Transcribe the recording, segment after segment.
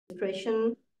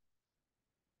Registration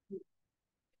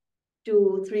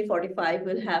to 3:45,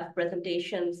 we'll have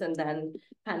presentations and then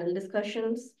panel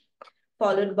discussions.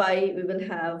 Followed by, we will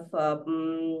have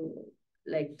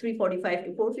like 3:45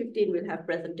 to 4:15, we'll have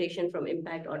presentation from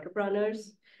impact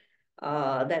entrepreneurs.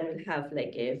 Then we'll have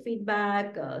like a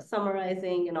feedback,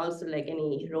 summarizing, and also like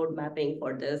any road mapping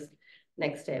for this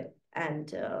next step.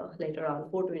 And later on,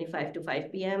 4:25 to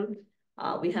 5 p.m.,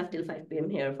 we have till 5 p.m.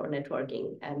 here for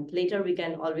networking. And later we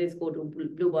can always go to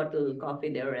Blue Bottle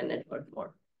Coffee there and network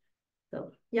more.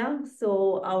 So yeah,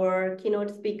 so our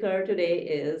keynote speaker today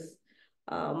is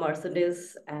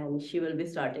Mercedes, and she will be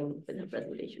starting with her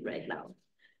presentation right now.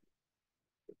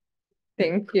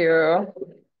 Thank you.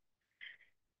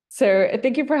 So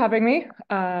thank you for having me.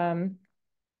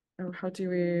 How do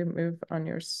we move on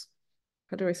yours?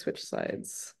 How do I switch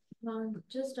slides?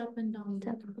 Just up and down.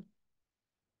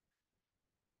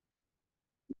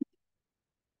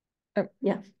 Oh,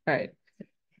 yeah. All right.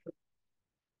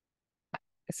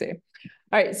 I see.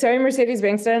 All right, so I'm Mercedes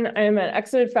Bankston. I'm an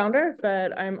exited founder,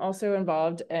 but I'm also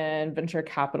involved in venture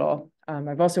capital.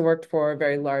 I've also worked for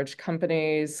very large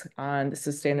companies on the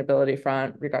sustainability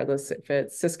front, regardless if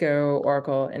it's Cisco,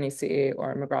 Oracle, NEC,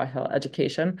 or McGraw-Hill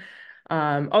Education.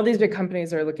 All these big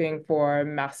companies are looking for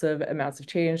massive amounts of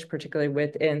change, particularly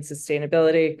within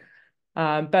sustainability.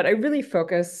 But I really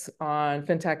focus on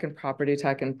fintech and property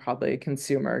tech and probably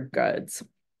consumer goods.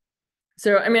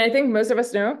 So, I mean, I think most of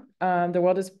us know the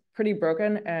world is pretty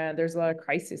broken and there's a lot of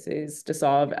crises to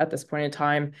solve at this point in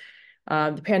time.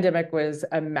 The pandemic was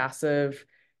a massive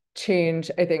change,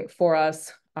 I think, for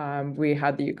us. We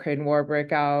had the Ukraine war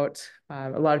break out. A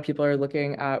lot of people are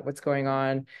looking at what's going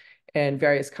on in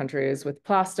various countries with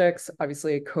plastics.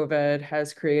 Obviously, COVID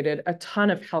has created a ton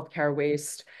of healthcare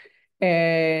waste,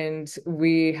 and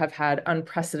we have had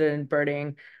unprecedented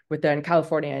burning within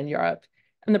California and Europe.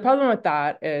 And the problem with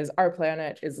that is our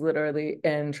planet is literally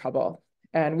in trouble.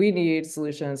 And we need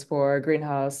solutions for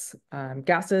greenhouse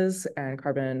gases and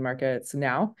carbon markets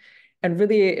now. And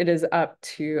really, it is up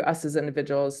to us as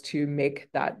individuals to make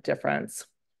that difference.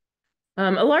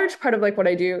 A large part of like what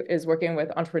I do is working with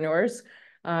entrepreneurs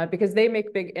because they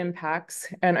make big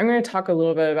impacts. And I'm going to talk a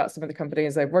little bit about some of the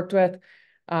companies I've worked with.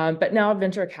 But now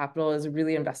venture capital is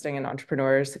really investing in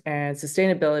entrepreneurs, and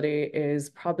sustainability is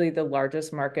probably the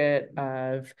largest market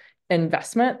of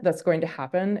investment that's going to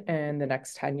happen in the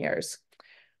next 10 years.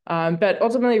 But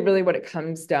ultimately, really what it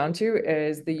comes down to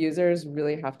is the users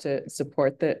really have to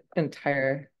support the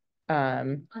entire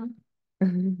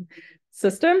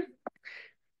system.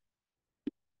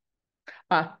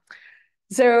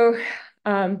 So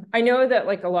I know that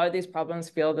like a lot of these problems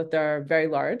feel that they're very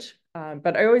large,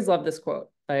 but I always love this quote.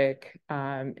 Like,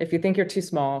 if you think you're too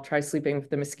small, try sleeping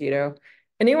with a mosquito.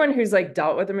 Anyone who's like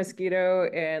dealt with a mosquito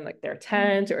in like their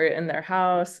tent or in their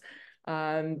house,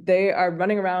 they are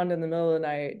running around in the middle of the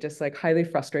night, just like highly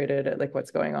frustrated at like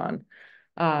what's going on.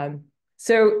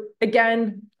 So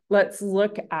again, let's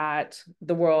look at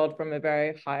the world from a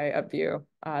very high up view.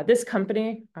 This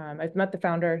company, I've met the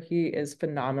founder. He is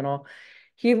phenomenal.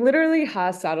 He literally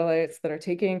has satellites that are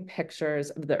taking pictures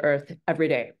of the Earth every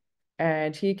day.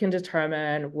 And he can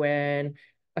determine when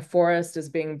a forest is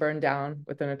being burned down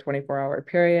within a 24-hour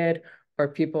period, or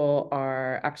people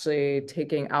are actually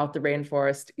taking out the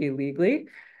rainforest illegally.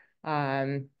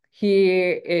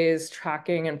 He is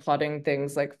tracking and plotting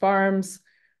things like farms.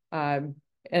 And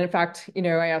in fact, you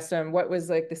know, I asked him what was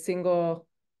like the single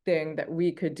thing that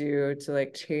we could do to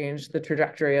like change the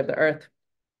trajectory of the Earth.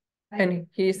 And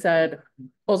he said,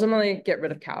 ultimately, get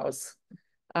rid of cows.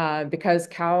 Because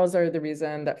cows are the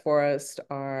reason that forests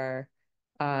are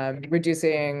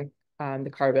reducing the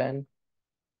carbon.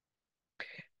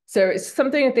 So it's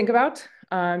something to think about.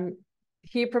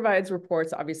 He provides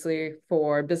reports, obviously,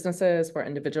 for businesses, for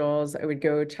individuals. I would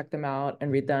go check them out and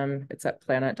read them. It's at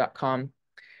planet.com.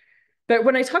 But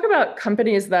when I talk about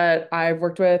companies that I've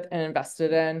worked with and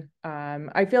invested in,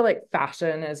 I feel like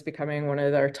fashion is becoming one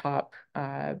of their top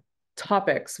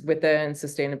topics within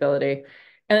sustainability.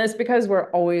 And it's because we're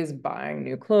always buying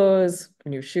new clothes,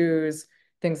 new shoes,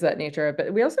 things of that nature.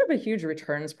 But we also have a huge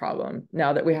returns problem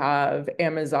now that we have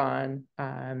Amazon,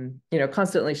 you know,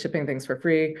 constantly shipping things for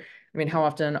free. I mean, how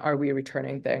often are we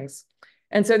returning things?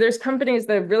 And so there's companies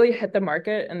that really hit the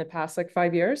market in the past like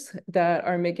 5 years that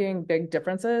are making big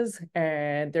differences.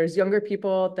 And there's younger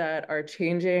people that are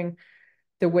changing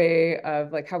the way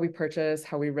of like how we purchase,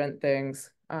 how we rent things.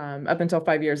 Up until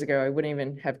 5 years ago, I wouldn't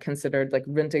even have considered like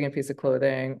renting a piece of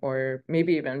clothing or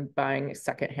maybe even buying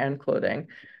secondhand clothing.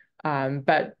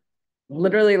 But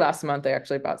literally last month, I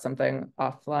actually bought something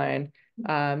offline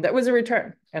that was a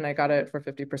return, and I got it for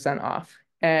 50% off.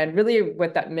 And really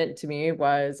what that meant to me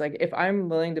was like, if I'm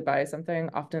willing to buy something,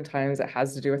 oftentimes it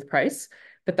has to do with price.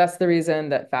 But that's the reason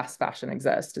that fast fashion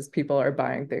exists, is people are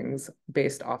buying things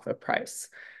based off of price.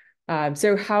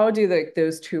 So how do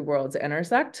those two worlds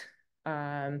intersect?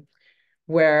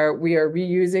 Where we are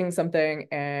reusing something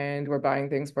and we're buying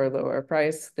things for a lower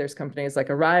price. There's companies like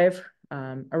Arrive.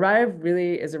 Arrive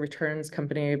really is a returns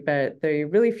company, but they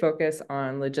really focus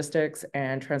on logistics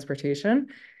and transportation.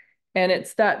 And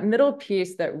it's that middle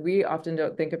piece that we often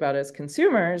don't think about as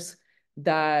consumers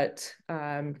that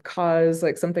cause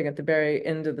like something at the very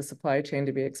end of the supply chain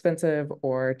to be expensive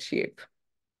or cheap.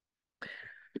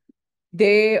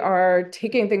 They are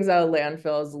taking things out of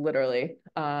landfills literally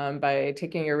by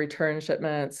taking your return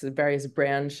shipments, various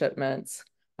brand shipments.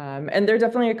 And they're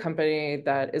definitely a company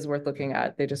that is worth looking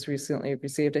at. They just recently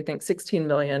received, I think, 16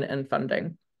 million in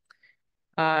funding.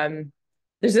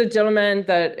 There's a gentleman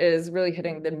that is really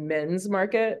hitting the men's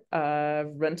market of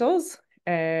rentals,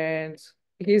 and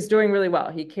he's doing really well.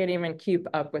 He can't even keep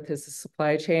up with his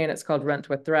supply chain. It's called Rent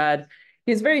with Thread.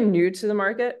 He's very new to the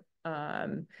market.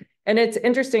 And it's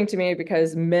interesting to me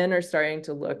because men are starting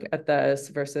to look at this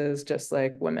versus just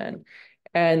like women.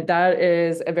 And that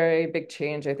is a very big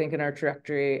change, I think, in our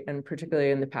trajectory, and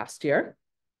particularly in the past year.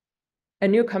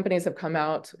 And new companies have come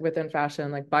out within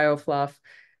fashion, like BioFluff.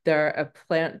 They're a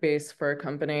plant-based fur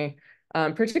company,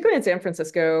 particularly in San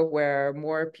Francisco, where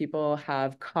more people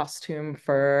have costume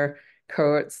fur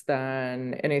coats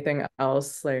than anything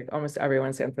else. Like almost everyone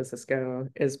in San Francisco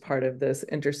is part of this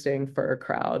interesting fur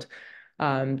crowd.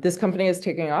 This company is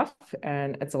taking off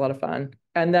and it's a lot of fun.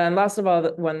 And then last of all,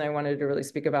 the one I wanted to really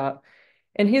speak about,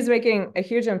 and he's making a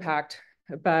huge impact,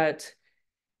 but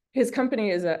his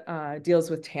company is deals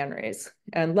with tanneries,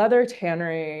 and leather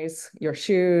tanneries, your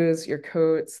shoes, your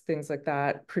coats, things like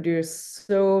that, produce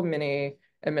so many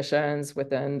emissions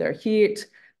within their heat,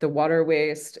 the water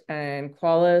waste, and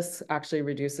Qualys actually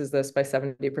reduces this by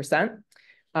 70%.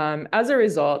 As a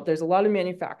result, there's a lot of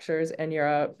manufacturers in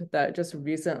Europe that just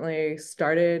recently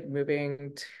started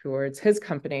moving towards his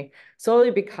company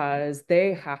solely because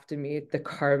they have to meet the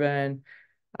carbon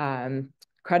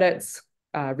credits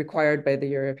required by the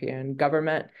European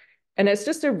government. And it's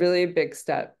just a really big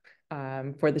step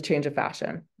for the change of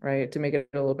fashion, right? To make it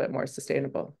a little bit more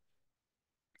sustainable.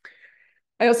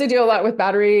 I also deal a lot with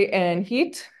battery and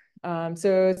heat.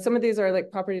 So some of these are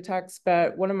like property tax,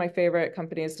 but one of my favorite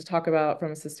companies to talk about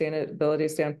from a sustainability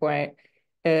standpoint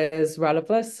is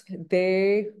Radiflus.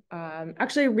 They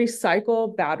actually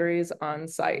recycle batteries on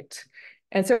site.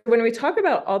 And so when we talk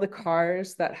about all the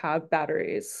cars that have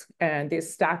batteries and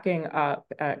these stacking up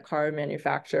at car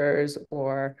manufacturers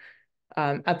or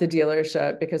at the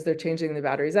dealership because they're changing the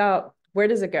batteries out, where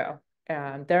does it go?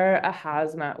 And they're a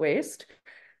hazmat waste.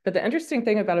 But the interesting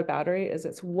thing about a battery is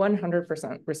it's 100%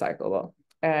 recyclable.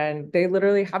 And they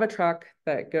literally have a truck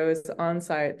that goes on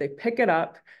site, they pick it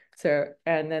up,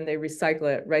 and then they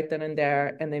recycle it right then and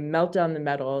there, and they melt down the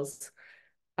metals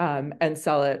and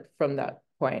sell it from that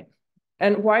point.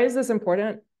 And why is this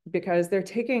important? Because they're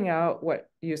taking out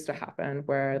what used to happen,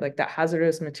 where like that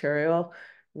hazardous material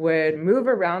would move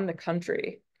around the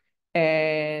country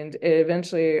and it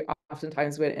eventually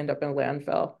oftentimes would end up in a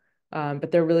landfill.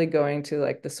 But they're really going to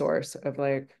like the source of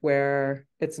like where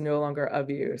it's no longer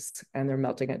of use and they're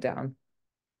melting it down.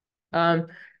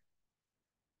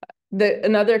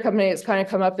 Another company that's kind of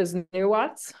come up is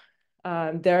Nuwatts.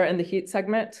 They're in the heat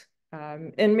segment.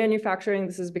 In manufacturing,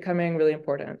 this is becoming really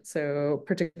important. So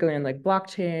particularly in like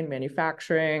blockchain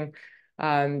manufacturing,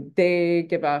 they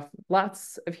give off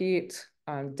lots of heat.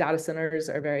 Data centers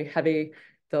are very heavy.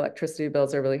 The electricity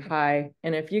bills are really high.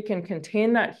 And if you can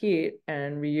contain that heat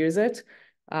and reuse it,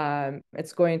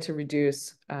 it's going to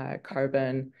reduce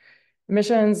carbon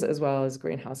emissions as well as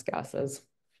greenhouse gases.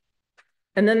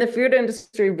 And then the food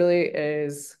industry really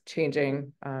is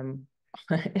changing on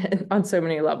so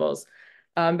many levels.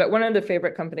 But one of the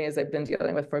favorite companies I've been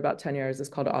dealing with for about 10 years is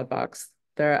called Oddbox.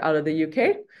 They're out of the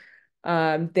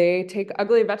UK. They take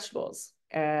ugly vegetables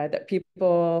that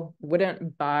people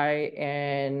wouldn't buy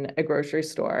in a grocery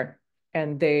store,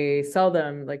 and they sell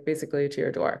them like basically to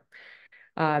your door.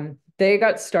 They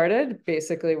got started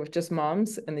basically with just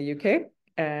moms in the UK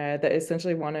that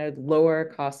essentially wanted lower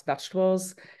cost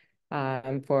vegetables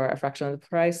for a fraction of the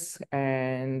price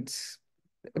and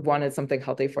wanted something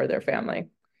healthy for their family.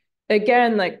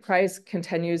 Again, like price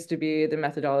continues to be the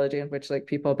methodology in which like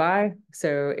people buy.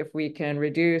 So if we can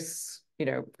reduce,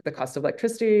 the cost of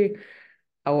electricity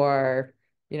or,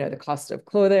 the cost of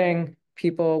clothing,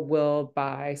 people will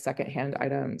buy secondhand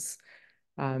items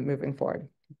moving forward.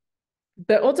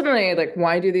 But ultimately, like,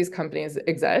 why do these companies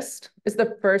exist? It's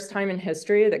the first time in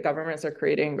history that governments are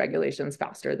creating regulations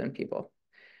faster than people.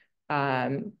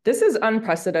 This is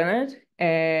unprecedented,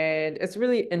 and it's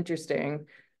really interesting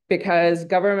because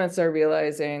governments are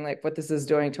realizing like what this is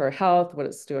doing to our health, what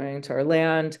it's doing to our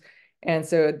land. And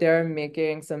so they're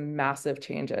making some massive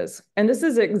changes. And this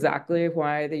is exactly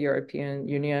why the European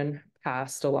Union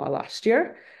passed a law last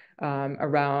year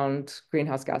around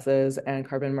greenhouse gases and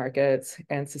carbon markets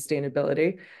and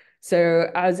sustainability. So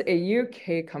as a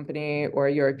UK company or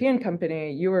a European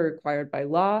company, you were required by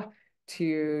law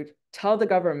to tell the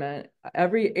government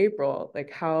every April,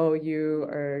 like how you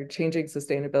are changing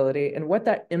sustainability and what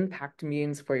that impact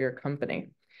means for your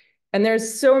company. And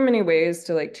there's so many ways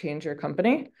to like change your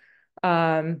company.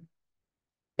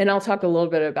 And I'll talk a little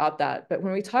bit about that. But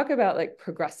when we talk about like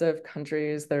progressive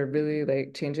countries that are really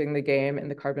like changing the game in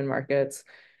the carbon markets,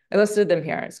 I listed them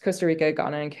here. It's Costa Rica,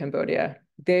 Ghana, and Cambodia.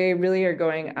 They really are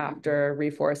going after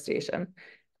reforestation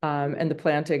and the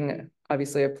planting,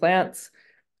 obviously, of plants.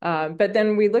 But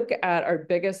then we look at our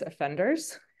biggest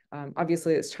offenders.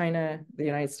 Obviously, it's China, the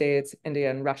United States, India,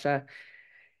 and Russia.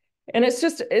 And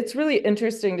it's really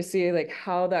interesting to see like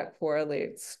how that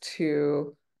correlates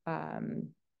to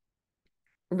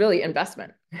really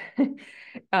investment.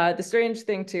 The strange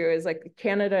thing too is like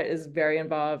Canada is very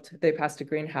involved. They passed a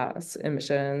greenhouse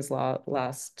emissions law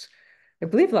I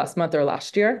believe last month or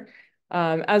last year.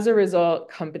 As a result,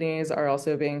 companies are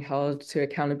also being held to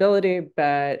accountability,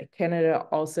 but Canada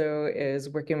also is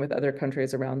working with other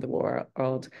countries around the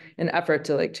world in an effort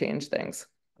to like change things.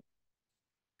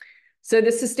 So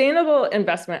the sustainable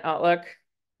investment outlook,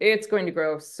 it's going to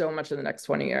grow so much in the next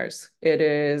 20 years. It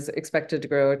is expected to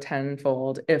grow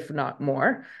tenfold, if not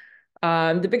more.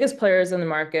 The biggest players in the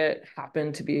market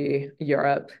happen to be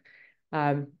Europe.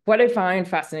 What I find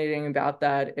fascinating about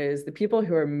that is the people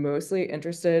who are mostly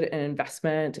interested in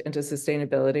investment into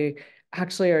sustainability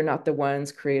actually are not the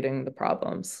ones creating the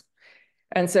problems.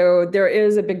 And so there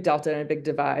is a big delta and a big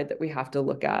divide that we have to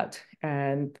look at.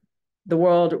 And the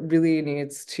world really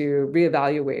needs to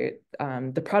reevaluate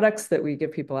the products that we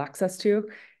give people access to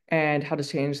and how to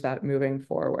change that moving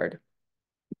forward.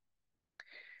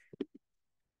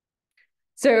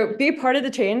 So be part of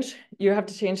the change. You have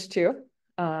to change too.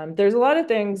 There's a lot of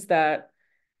things that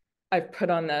I've put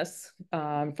on this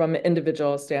from an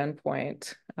individual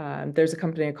standpoint. There's a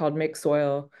company called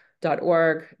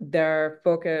MakeSoil.org. Their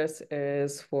focus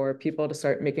is for people to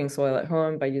start making soil at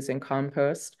home by using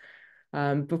compost.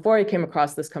 Before I came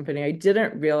across this company, I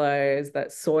didn't realize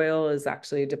that soil is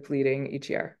actually depleting each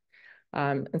year.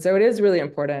 And so it is really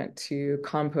important to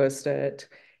compost it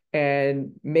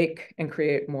and make and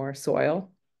create more soil.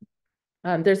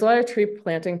 There's a lot of tree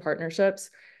planting partnerships.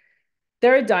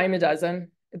 They're a dime a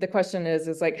dozen. The question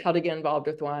is like how to get involved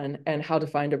with one and how to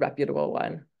find a reputable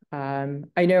one.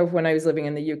 I know when I was living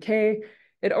in the UK,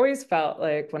 it always felt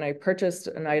like when I purchased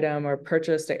an item or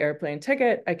purchased an airplane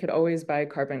ticket, I could always buy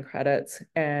carbon credits.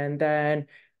 And then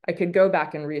I could go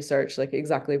back and research like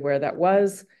exactly where that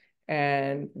was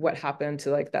and what happened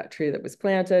to like that tree that was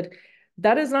planted.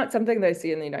 That is not something that I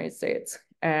see in the United States.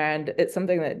 And it's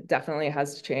something that definitely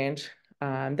has to change.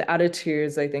 The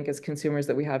attitudes, I think, as consumers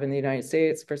that we have in the United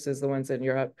States versus the ones in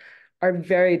Europe are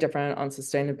very different on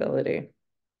sustainability.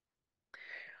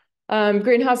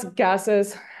 Greenhouse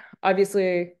gases,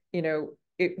 obviously,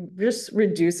 just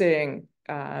reducing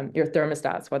your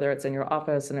thermostats, whether it's in your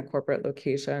office, in a corporate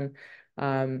location,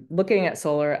 looking at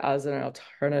solar as an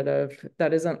alternative,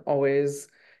 that isn't always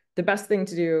the best thing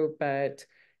to do, but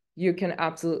you can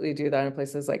absolutely do that in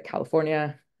places like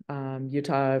California,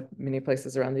 Utah, many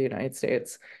places around the United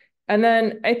States. And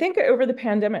then I think over the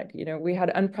pandemic, we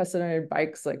had unprecedented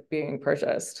bikes like being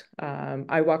purchased.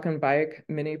 I walk and bike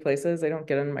many places. I don't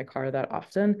get in my car that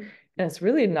often. And it's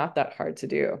really not that hard to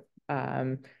do.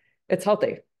 It's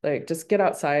healthy. Like just get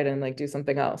outside and like do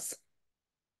something else.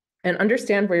 And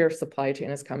understand where your supply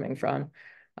chain is coming from.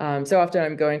 So often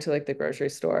I'm going to like the grocery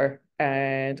store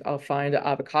and I'll find an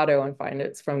avocado and find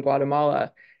it's from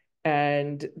Guatemala.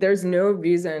 And there's no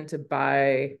reason to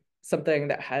buy something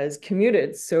that has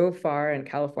commuted so far in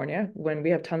California when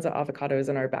we have tons of avocados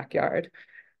in our backyard.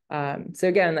 So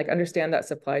again, like understand that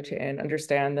supply chain,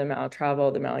 understand the amount of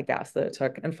travel, the amount of gas that it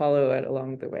took, and follow it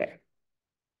along the way.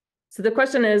 So the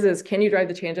question is can you drive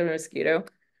the change of a mosquito?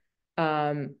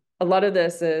 A lot of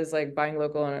this is like buying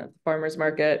local in a farmer's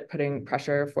market, putting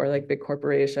pressure for like big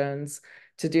corporations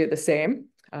to do the same,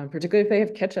 particularly if they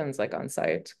have kitchens like on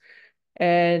site.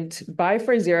 And buy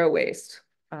for zero waste.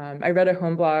 I read a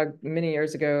home blog many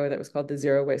years ago that was called the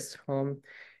Zero Waste Home.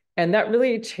 And that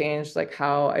really changed like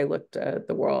how I looked at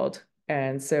the world.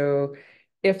 And so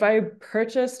if I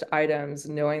purchased items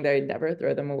knowing that I'd never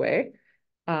throw them away,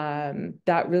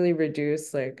 that really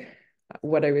reduced like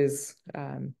what I was,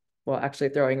 well, actually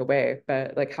throwing away,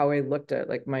 but like how I looked at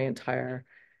like my entire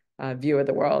view of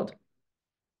the world.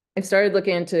 I've started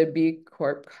looking into B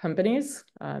Corp companies.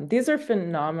 These are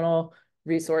phenomenal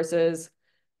resources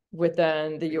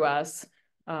within the US.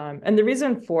 And the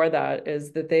reason for that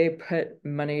is that they put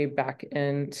money back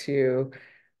into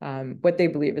what they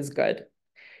believe is good,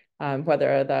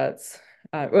 whether that's,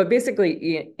 well,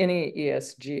 basically any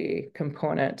ESG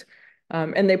component.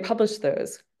 And they publish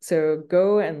those. So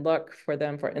go and look for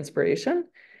them for inspiration.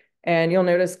 And you'll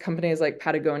notice companies like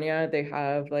Patagonia, they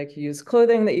have like used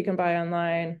clothing that you can buy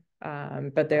online,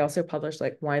 but they also publish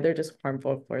like why they're just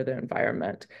harmful for the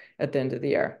environment at the end of the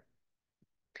year.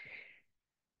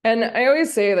 And I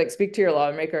always say, like, speak to your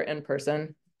lawmaker in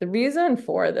person. The reason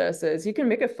for this is you can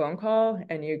make a phone call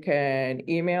and you can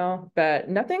email, but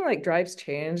nothing like drives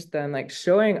change than like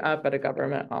showing up at a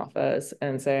government office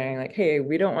and saying like, hey,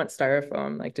 we don't want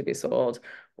styrofoam like to be sold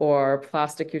or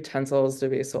plastic utensils to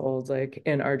be sold like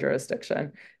in our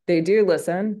jurisdiction. They do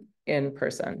listen in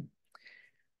person.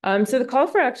 So the call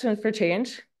for action for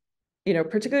change,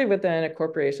 particularly within a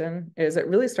corporation, is it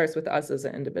really starts with us as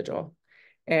an individual.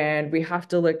 And we have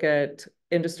to look at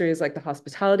industries like the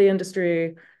hospitality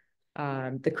industry,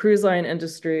 the cruise line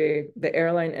industry, the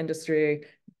airline industry.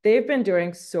 They've been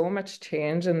doing so much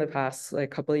change in the past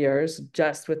like couple of years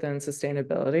just within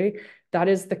sustainability. That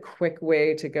is the quick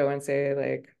way to go and say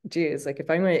like, geez, like if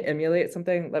I'm going to emulate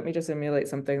something, let me just emulate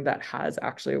something that has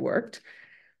actually worked.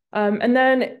 And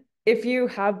then if you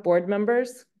have board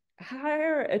members,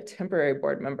 hire a temporary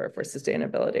board member for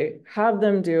sustainability. Have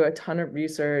them do a ton of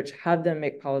research, have them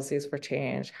make policies for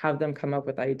change, have them come up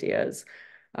with ideas.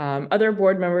 Other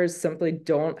board members simply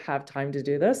don't have time to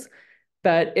do this,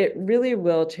 but it really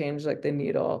will change like the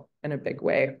needle in a big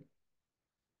way.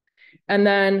 And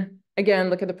then again,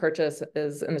 look at the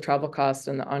purchases and the travel cost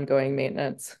and the ongoing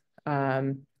maintenance. I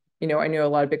know a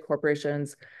lot of big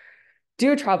corporations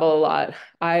do travel a lot.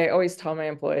 I always tell my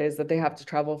employees that they have to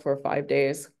travel for 5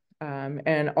 days.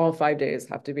 And all 5 days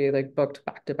have to be like booked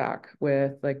back to back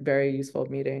with like very useful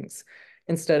meetings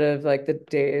instead of like the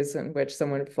days in which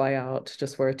someone would fly out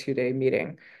just for a 2-day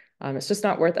meeting. It's just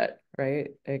not worth it,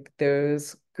 right? Like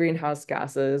those greenhouse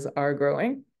gases are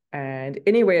growing, and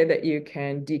any way that you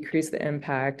can decrease the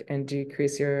impact and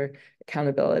decrease your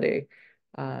accountability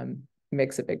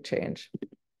makes a big change.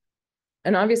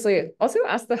 And obviously also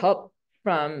ask the help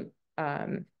from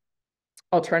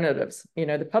alternatives.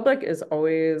 The public is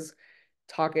always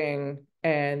talking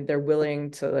and they're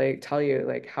willing to like tell you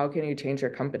like, how can you change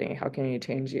your company? How can you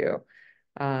change you?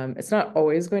 It's not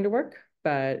always going to work,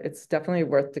 but it's definitely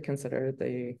worth to consider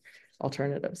the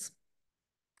alternatives.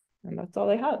 And that's all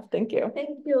I have. Thank you.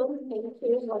 Thank you.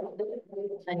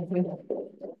 Thank you.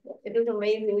 It was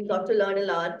amazing. We got to learn a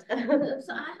lot.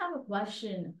 So I have a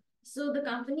question. So the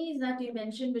companies that you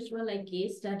mentioned, which were like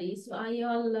case studies, so are you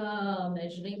all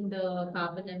measuring the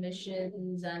carbon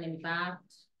emissions and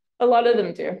impact? A lot of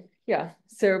them do, yeah.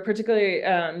 So particularly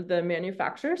the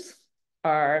manufacturers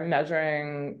are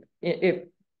measuring, if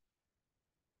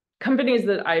companies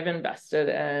that I've invested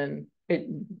in, it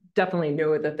definitely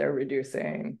know that they're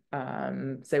reducing,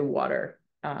 say, water.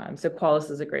 So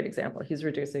Qualis is a great example. He's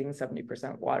reducing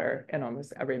 70% water in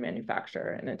almost every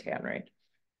manufacturer in a tannery.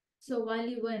 So while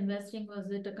you were investing,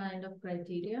 was it a kind of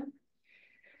criteria?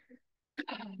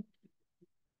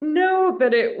 No,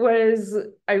 but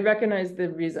I recognized the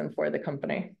reason for the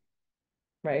company,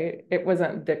 right? It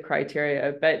wasn't the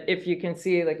criteria, but if you can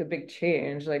see like a big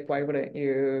change, like why wouldn't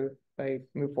you like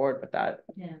move forward with that?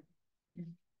 Yeah.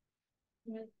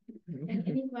 And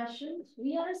any questions?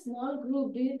 We are a small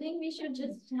group. Do you think we should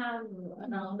just have a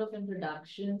round of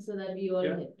introduction so that we all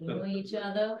get to know each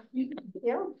other?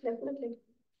 Yeah, definitely.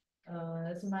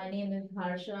 So my name is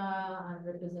Harsha. I'm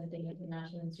representing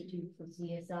International Institute for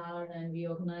CSR, and we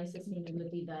organize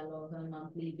sustainability dialogue on a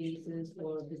monthly basis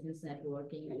for business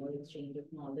networking or exchange of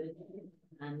knowledge.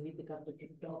 And we pick up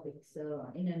different topics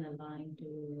in and aligned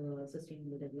to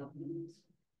sustainable development.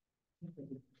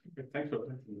 Okay, thanks for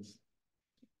this.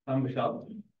 I'm Vishal.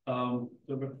 So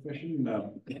my profession,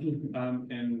 I'm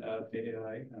in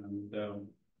AI, and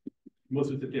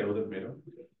most recently I was at Meta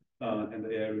and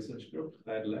the AI research group.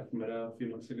 I had left Meta a few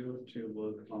months ago to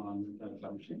work on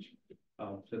climate change.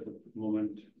 So at the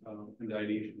moment, in the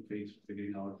ideation phase,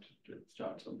 figuring out to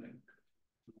start something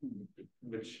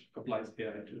which applies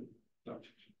AI to climate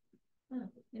change. Oh,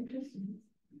 interesting.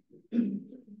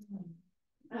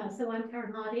 So I'm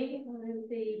Karen Hardy. I'm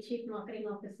the Chief Marketing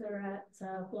Officer at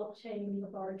Blockchain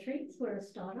Laboratories. We're a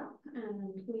startup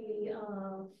and we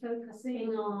are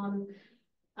focusing on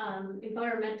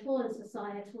environmental and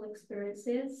societal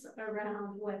experiences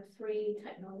around Web3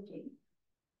 technology.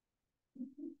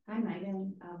 I'm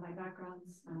Megan. My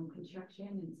background's construction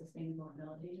and sustainable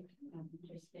mobility. I'm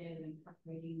interested in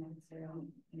incorporating net zero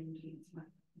energy into my.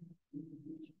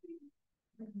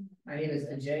 My name is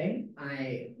Ajay.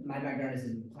 My background is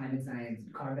in climate science,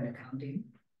 carbon accounting.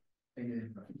 Been doing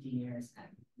it for 15 years.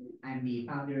 I'm the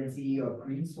founder and CEO of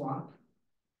GreenSwap.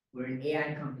 We're an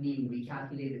AI company. We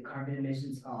calculate the carbon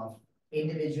emissions of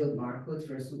individual barcodes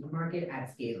for a supermarket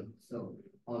at scale. So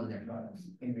all of their products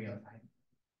in real time.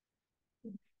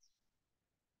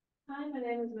 Hi, my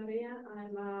name is Maria.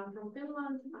 I'm from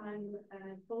Finland. I'm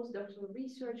a postdoctoral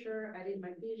researcher. I did my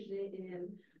PhD in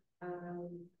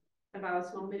about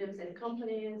small medium-sized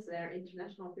companies, their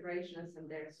international operations, and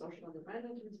their social and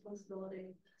environmental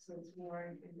responsibility. So it's more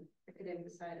in the academic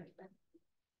side of that.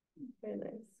 Very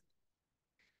nice.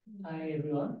 Hi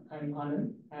everyone, I'm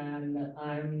Anand and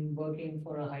I'm working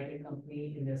for a high-tech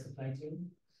company in their supply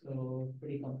chain, so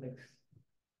pretty complex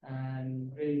and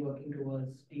really working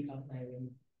towards decarbonizing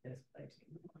their supply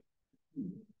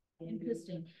chain.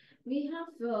 Interesting. We have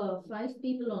 5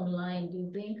 people online. Do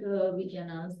you think we can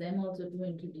ask them also to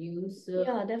introduce?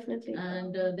 Yeah, definitely.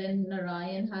 And then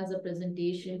Narayan has a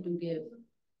presentation to give.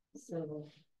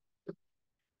 So.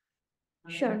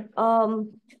 Sure.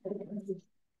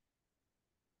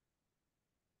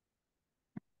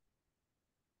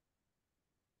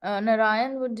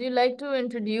 Narayan, would you like to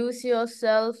introduce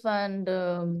yourself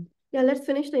and Yeah, let's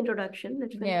finish the introduction.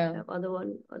 Let's finish Yeah.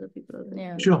 other people.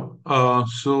 yeah. Sure.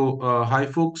 Hi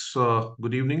folks.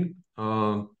 Good evening.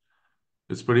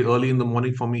 It's pretty early in the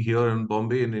morning for me here in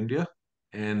Bombay, in India,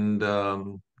 and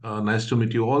nice to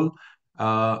meet you all.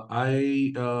 I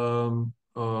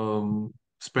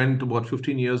spent about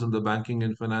 15 years in the banking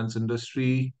and finance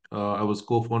industry. I was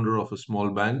co-founder of a small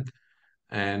bank,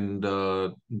 and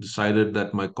decided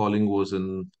that my calling was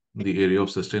in the area of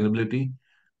sustainability.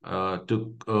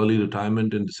 Took early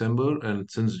retirement in December, and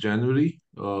since January,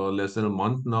 less than a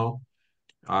month now,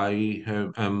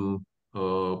 am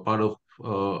part of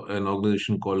an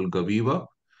organization called Gaviva,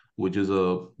 which is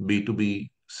a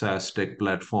B2B SaaS tech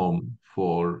platform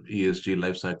for ESG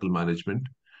lifecycle management.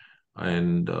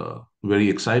 And very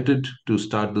excited to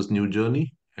start this new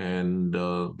journey, and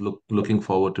looking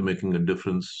forward to making a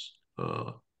difference.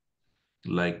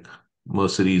 Like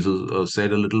Mercedes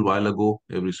said a little while ago,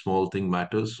 every small thing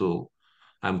matters. So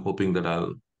I'm hoping that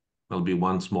I'll be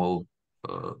one small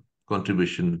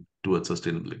contribution towards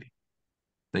sustainability.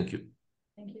 Thank you.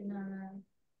 Thank you, Narayan.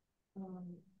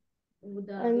 Would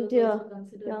And Bill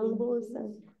consider young doing boys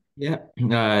this?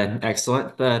 Yeah,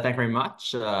 excellent. Thank you very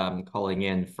much. Calling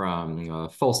in from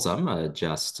Folsom,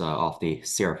 just off the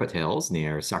Sierra Foothills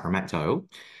near Sacramento.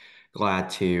 Glad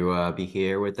to be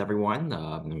here with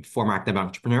everyone. Former active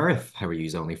entrepreneur, if I were to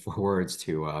use only 4 words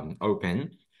to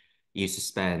open. Used to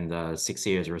spend 6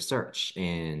 years of research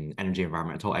in energy,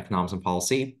 environmental economics and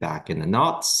policy back in the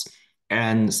noughts,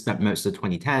 and spent most of the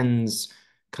 2010s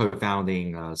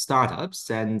co-founding startups,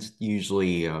 and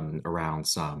usually around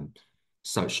some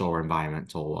social or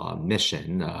environmental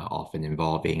mission, often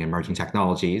involving emerging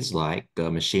technologies like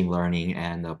machine learning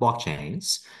and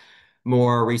blockchains.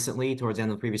 More recently, towards the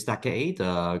end of the previous decade,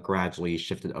 gradually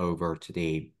shifted over to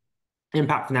the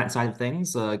impact finance side of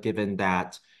things, given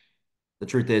that the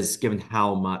truth is, given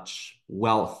how much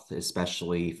wealth,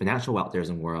 especially financial wealth there is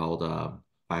in the world,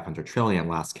 500 trillion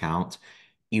last count,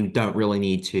 you don't really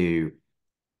need to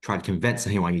try to convince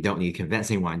anyone. You don't need to convince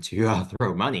anyone to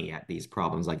throw money at these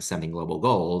problems like setting global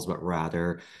goals, but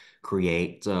rather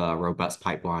create robust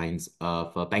pipelines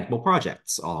of bankable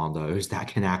projects on those that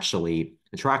can actually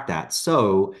attract that.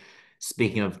 So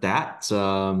speaking of that,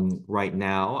 right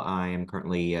now I am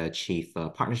currently a Chief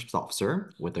Partnerships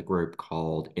Officer with a group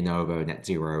called Innovo Net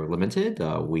Zero Limited.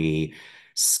 We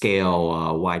scale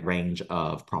a wide range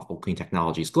of profitable clean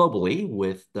technologies globally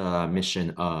with the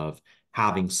mission of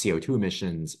having CO2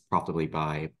 emissions profitably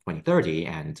by 2030.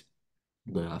 And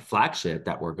the flagship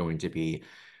that we're going to be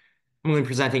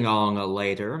presenting on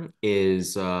later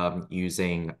is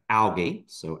using algae,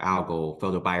 so algal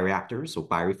photobioreactors, so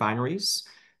biorefineries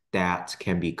that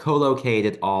can be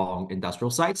co-located on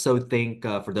industrial sites. So think,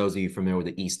 for those of you familiar with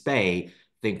the East Bay,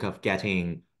 think of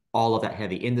getting all of that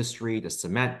heavy industry, the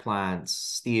cement plants,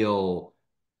 steel,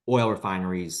 oil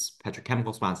refineries,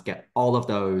 petrochemical plants, get all of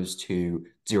those to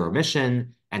zero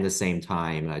emission, and at the same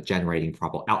time generating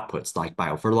proper outputs like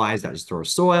biofertilizer that just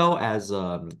throws soil, as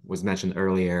was mentioned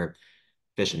earlier,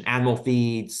 fish and animal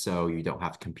feed, so you don't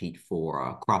have to compete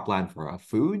for cropland for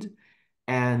food,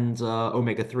 and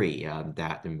omega-3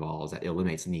 that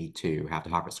eliminates the need to have to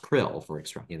harvest krill for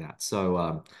extracting that.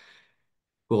 So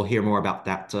we'll hear more about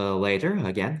that later.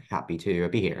 Again, happy to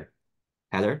be here.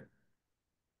 Heather?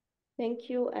 Thank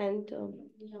you, and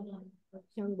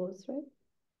young boss, right?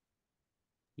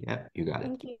 Yep, you got it.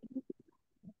 Thank you.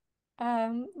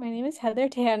 My name is Heather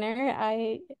Tanner.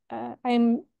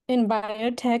 I'm in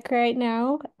biotech right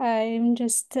now. I'm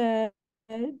just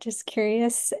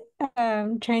curious,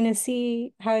 trying to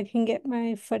see how I can get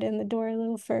my foot in the door a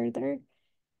little further.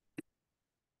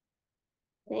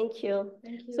 Thank you.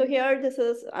 Thank you. So here,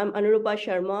 I'm Anurupa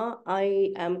Sharma.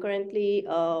 I am currently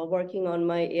working on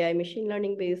my AI machine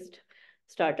learning based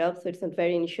startup. So it's a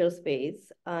very initial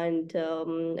space. And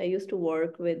I used to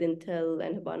work with Intel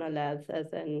and Habana Labs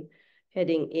as an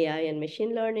heading AI and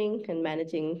machine learning and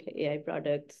managing AI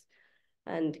products.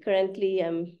 And currently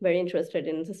I'm very interested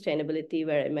in sustainability,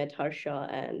 where I met Harsha,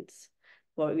 and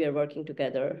we are working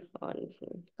together on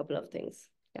a couple of things.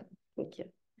 Yeah, thank you.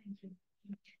 Thank you.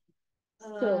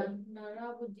 So,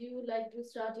 Nara, would you like to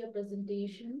start your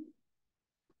presentation?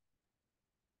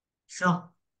 Sure.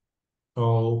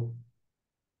 So,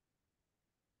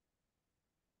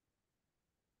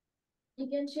 You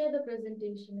can share the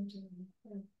presentation if you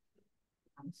want.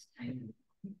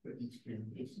 For each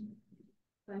presentation.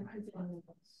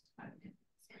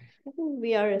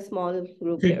 we are a small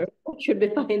group Okay. here. Should be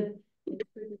fine.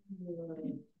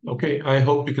 okay, I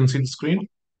hope you can see the screen.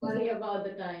 Sorry about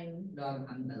the time. No,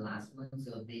 I'm the last one,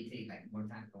 so they take like more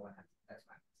time for what happens. That's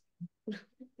fine.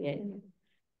 Yeah,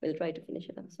 we'll try to finish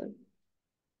it up soon.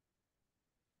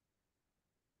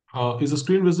 Is the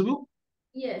screen visible?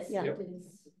 Yes, Yeah. it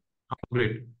is.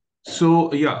 Great.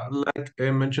 So yeah, like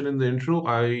I mentioned in the intro,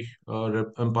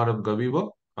 I'm part of Gaviva.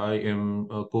 I am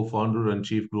a co-founder and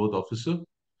chief growth officer,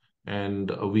 and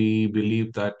we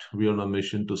believe that we are on a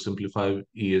mission to simplify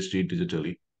ESG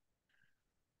digitally.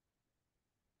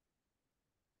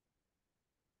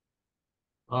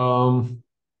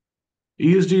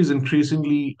 ESG is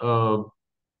increasingly,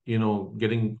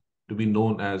 getting to be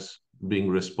known as being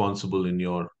responsible in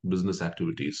your business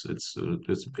activities. It's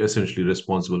essentially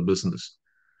responsible business.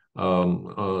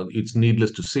 It's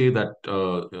needless to say that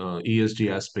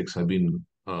ESG aspects have been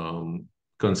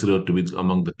considered to be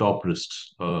among the top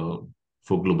risks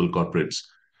for global corporates.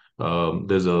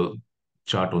 There's a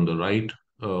chart on the right,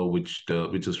 which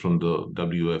is from the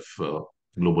WF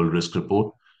Global Risk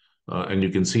Report, and you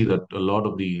can see that a lot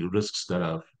of the risks that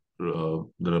are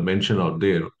mentioned out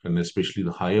there, and especially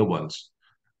the higher ones,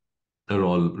 are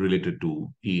all related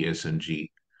to E, S, and G.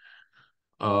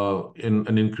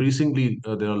 And increasingly,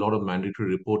 there are a lot of mandatory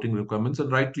reporting requirements,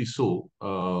 and rightly so,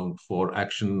 for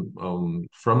action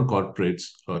from corporates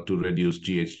to reduce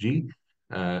GHG.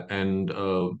 And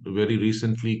very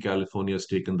recently, California has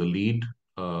taken the lead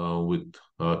with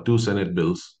two Senate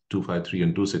bills, 253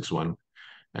 and 261.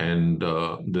 And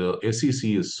the SEC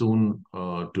is soon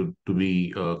to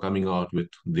be coming out with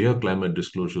their climate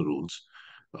disclosure rules.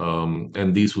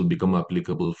 And these will become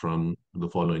applicable from the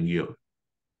following year.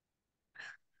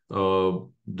 There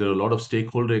are a lot of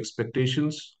stakeholder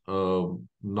expectations,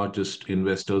 not just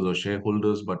investors or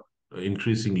shareholders, but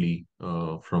increasingly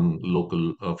from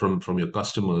your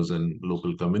customers and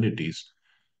local communities.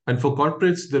 And for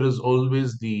corporates, there is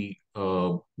always the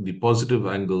positive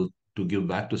angle to give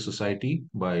back to society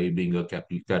by being a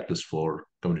catalyst for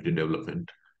community development.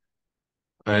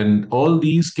 And all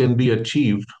these can be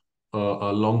achieved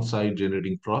alongside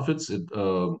generating profits.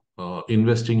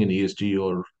 Investing in ESG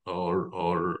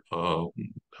or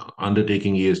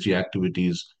undertaking ESG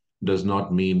activities does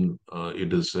not mean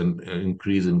it is an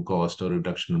increase in cost or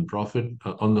reduction in profit.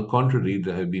 On the contrary,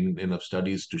 there have been enough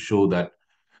studies to show that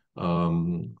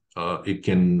it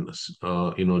can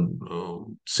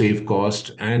save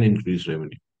cost and increase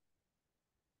revenue.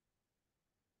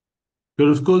 But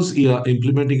of course, yeah,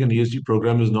 implementing an ESG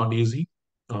program is not easy.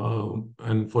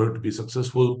 And for it to be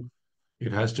successful,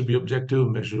 it has to be objective,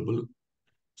 measurable,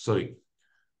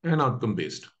 and outcome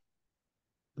based.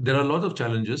 There are a lot of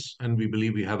challenges, and we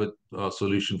believe we have a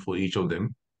solution for each of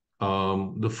them.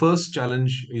 The first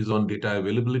challenge is on data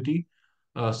availability,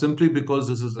 simply because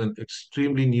this is an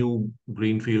extremely new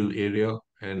greenfield area,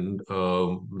 and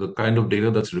the kind of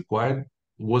data that's required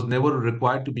was never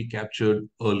required to be captured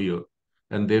earlier.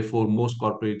 And therefore, most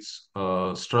corporates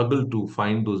struggle to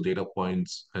find those data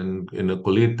points and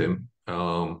collate them.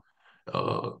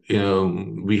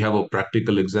 We have a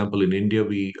practical example in India.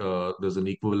 There's an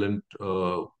equivalent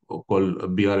called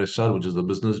BRSR, which is the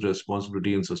Business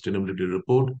Responsibility and Sustainability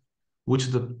Report, which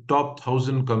the top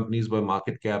 1,000 companies by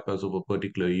market cap as of a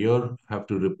particular year have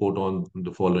to report on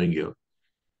the following year.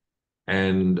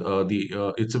 And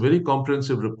the it's a very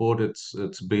comprehensive report.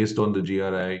 It's based on the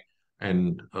GRI,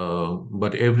 and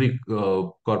but every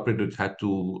corporate had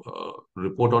to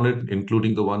report on it,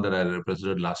 including the one that I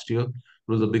represented last year. It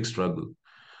was a big struggle.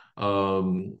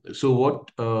 So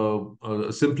what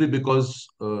simply because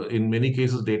in many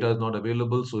cases data is not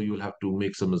available, so you'll have to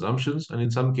make some assumptions, and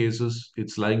in some cases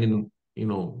it's lying in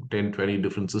 10, 20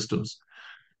 different systems.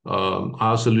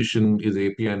 Our solution is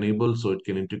API enabled, so it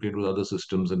can integrate with other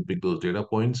systems and pick those data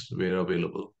points where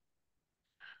available.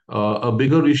 A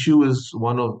bigger issue is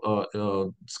one of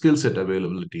skill set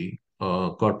availability.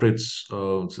 Corporates,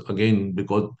 again,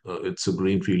 because it's a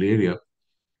greenfield area,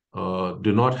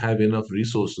 do not have enough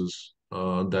resources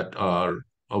that are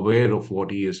aware of what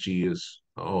ESG is,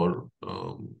 or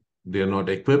they are not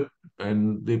equipped,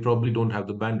 and they probably don't have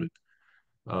the bandwidth.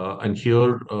 And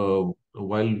here,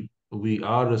 while we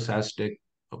are a SaaS tech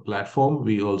platform,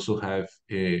 we also have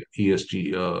an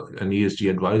ESG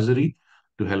advisory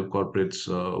to help corporates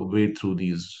wade through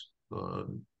these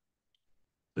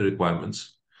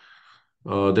requirements.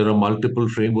 There are multiple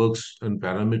frameworks and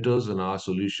parameters, and our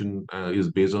solution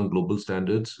is based on global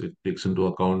standards. It takes into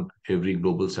account every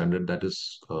global standard that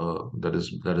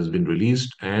has been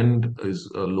released and is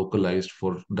localized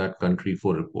for that country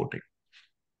for reporting.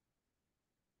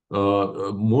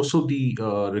 Most of the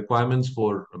requirements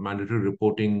for mandatory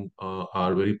reporting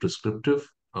are very prescriptive,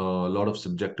 a lot of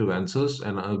subjective answers,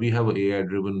 and we have an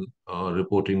AI-driven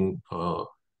reporting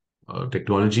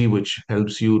technology which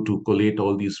helps you to collate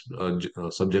all these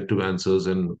subjective answers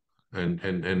and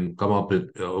come up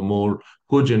with a more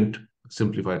cogent,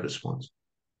 simplified response.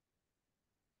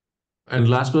 And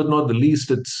last but not the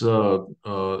least, it's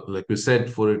like we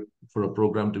said, for a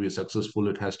program to be successful,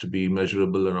 it has to be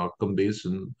measurable and outcome based,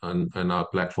 and our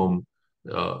platform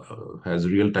has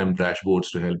real-time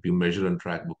dashboards to help you measure and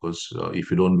track. Because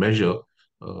if you don't measure,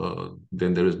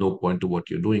 then there is no point to what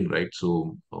you're doing, right?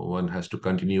 So one has to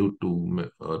continue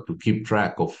to keep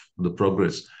track of the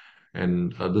progress,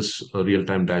 and this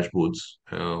real-time dashboards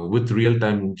with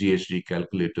real-time GHG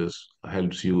calculators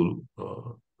helps you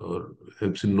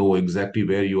know exactly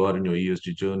where you are in your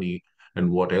ESG journey and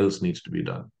what else needs to be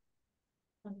done.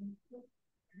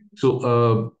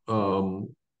 So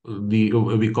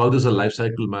we call this a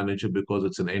lifecycle manager because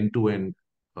it's an end-to-end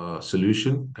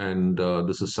solution, and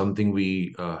this is something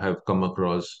we have come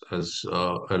across as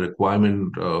a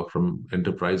requirement from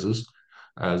enterprises,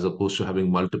 as opposed to having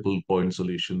multiple point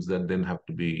solutions that then have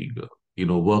to be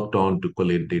worked on to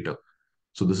collate data.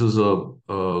 So this is a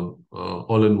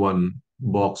all-in-one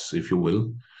box, if you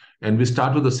will. And we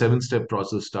start with a 7-step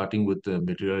process, starting with the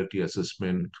materiality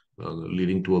assessment,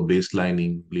 leading to a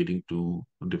baselining, leading to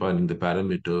defining the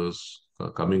parameters,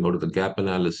 coming out of the gap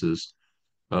analysis,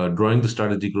 drawing the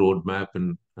strategic roadmap,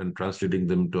 and translating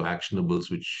them to actionables,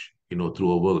 which through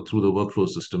the workflow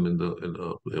system in the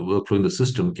workflow in the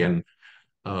system can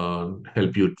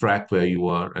help you track where you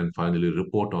are and finally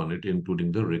report on it,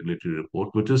 including the regulatory report,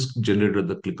 which is generated at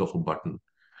the click of a button.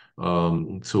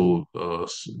 So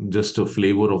just a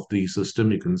flavor of the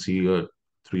system, you can see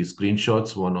 3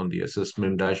 screenshots, one on the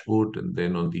assessment dashboard, and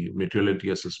then on the materiality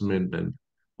assessment, and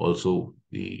also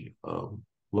the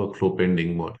workflow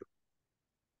pending module.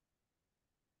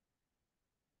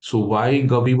 So why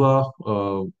Gaviva?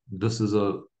 This is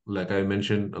like I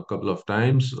mentioned a couple of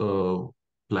times,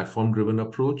 platform-driven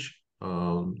approach.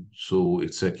 So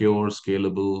it's secure,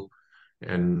 scalable,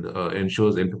 and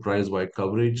ensures enterprise-wide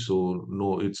coverage. So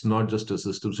no, it's not just a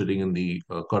system sitting in the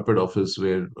corporate office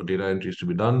where data entry is to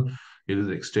be done. It is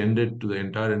extended to the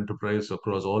entire enterprise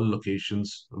across all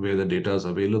locations where the data is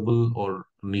available or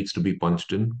needs to be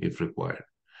punched in if required.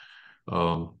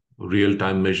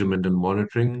 Real-time measurement and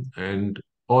monitoring, and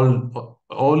all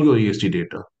your ESG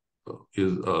data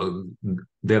is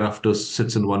thereafter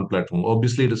sits in one platform.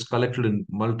 Obviously, it is collected in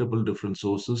multiple different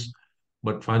sources,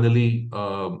 but finally,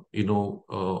 all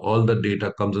the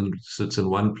data comes and sits in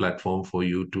one platform for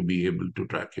you to be able to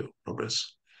track your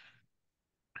progress.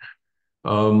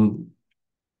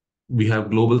 We have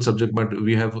global subject matter.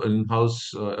 We have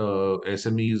in-house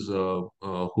SMEs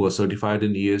who are certified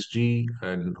in ESG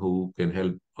and who can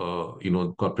help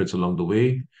corporates along the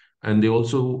way, and they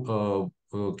also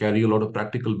carry a lot of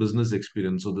practical business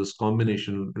experience. So this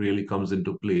combination really comes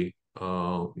into play,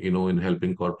 in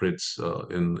helping corporates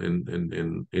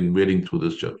in wading through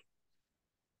this journey.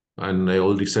 And I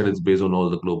already said it's based on all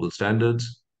the global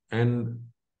standards, and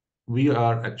we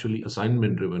are actually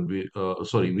assignment driven. We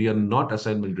are not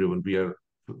assignment driven.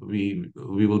 We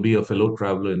will be a fellow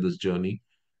traveler in this journey,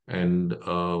 and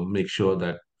make sure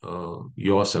that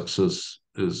your success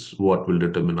is what will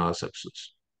determine our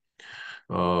success.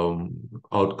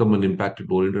 Outcome and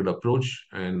impact-oriented approach,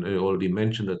 and I already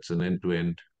mentioned that's an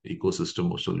end-to-end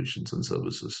ecosystem of solutions and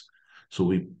services. So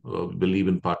we believe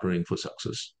in partnering for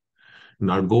success. And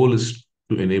our goal is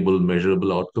to enable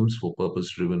measurable outcomes for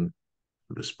purpose-driven,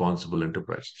 responsible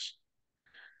enterprises.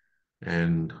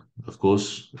 And of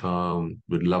course,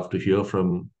 we'd love to hear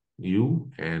from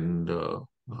you. And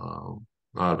our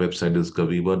website is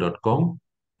gaviva.com.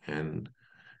 And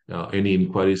any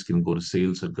inquiries can go to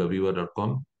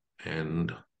sales@gaviva.com.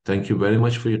 And thank you very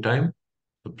much for your time.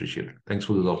 Appreciate it. Thanks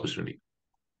for this opportunity.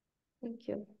 Thank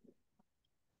you.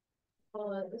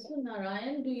 So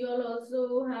Narayan, do you all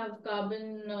also have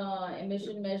carbon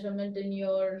emission measurement in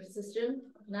your system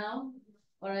now,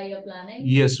 or are you planning?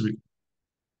 Yes, we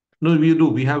do.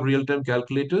 We have real-time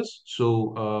calculators.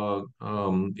 So,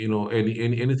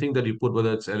 anything that you put,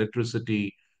 whether it's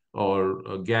electricity or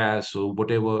gas or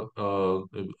whatever,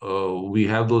 we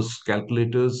have those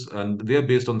calculators, and they are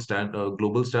based on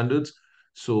global standards.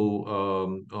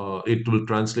 So, it will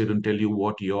translate and tell you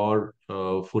what your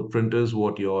footprint is,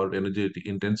 what your energy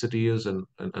intensity is, and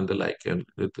the like. And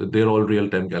they're all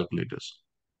real-time calculators.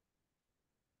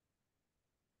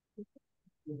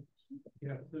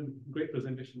 Yeah, great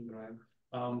presentation, Brian.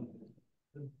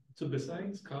 So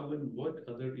besides carbon, what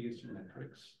other ESG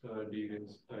metrics do you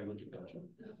guys able to touch on?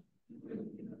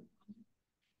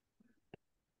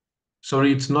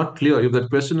 Sorry, it's not clear. If that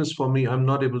question is for me, I'm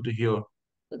not able to hear.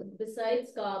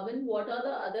 Besides carbon, what are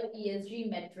the other ESG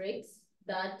metrics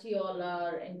that you all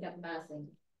are encompassing?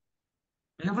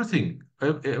 Everything,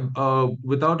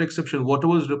 without exception,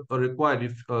 whatever is required.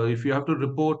 If you have to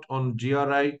report on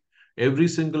GRI, every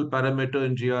single parameter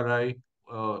in GRI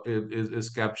is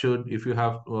captured. If you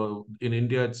have in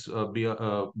India, it's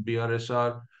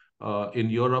BRSR. In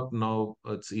Europe now,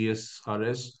 it's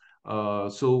ESRS.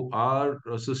 So our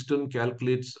system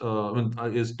calculates,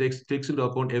 takes into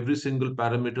account every single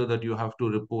parameter that you have to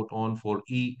report on for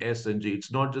E, S, and G.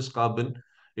 It's not just carbon.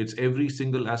 It's every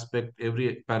single aspect,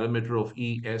 every parameter of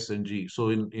E, S, and G. So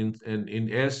in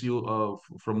S, you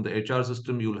from the HR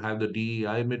system, you'll have the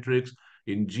DEI metrics.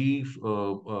 In G,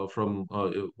 from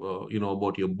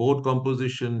about your board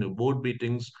composition, your board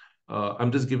meetings.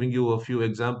 I'm just giving you a few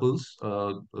examples.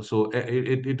 So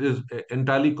it is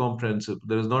entirely comprehensive.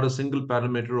 There is not a single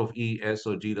parameter of E, S,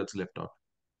 or G that's left out.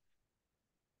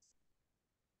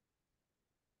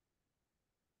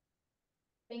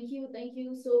 Thank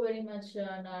you so very much,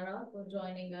 Nara, for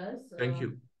joining us. Thank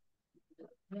you.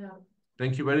 Yeah.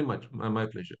 Thank you very much. My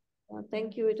pleasure.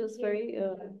 Thank you. It was very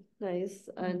nice.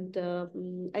 And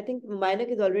I think Mainak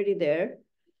is already there.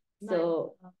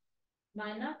 So,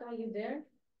 Mainak, are you there?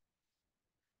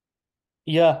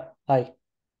 Yeah, hi.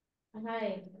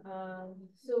 Hi.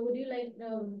 So would you like,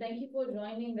 thank you for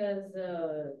joining us.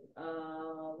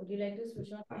 Would you like to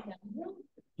switch on your camera?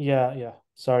 Yeah,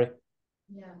 sorry.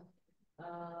 Yeah.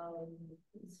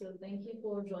 So thank you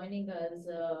for joining us.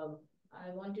 I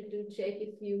wanted to check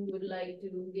if you would like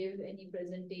to give any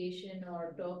presentation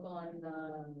or talk on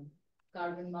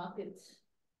carbon markets.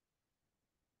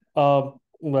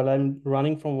 Well, I'm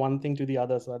running from one thing to the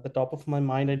other. So at the top of my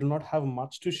mind, I do not have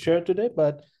much to share today,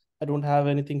 but I don't have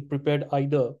anything prepared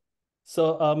either.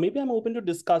 So maybe I'm open to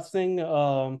discussing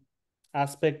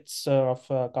aspects of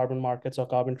carbon markets or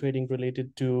carbon trading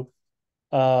related to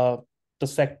the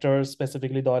sector,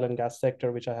 specifically the oil and gas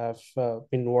sector, which I have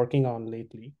been working on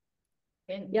lately.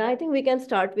 Yeah, I think we can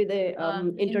start with a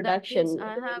introduction.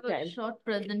 I have a short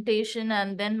presentation,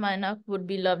 and then Mainak would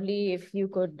be lovely if you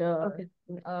could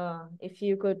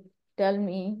tell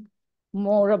me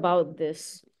more about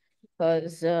this,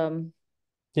 because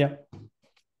yeah.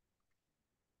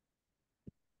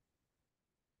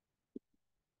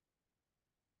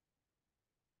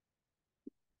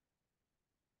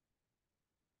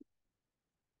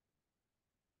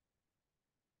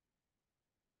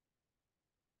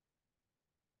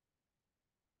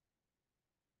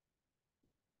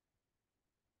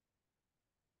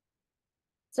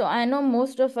 So I know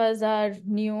most of us are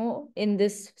new in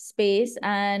this space,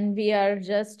 and we are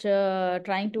just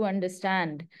trying to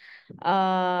understand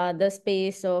the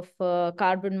space of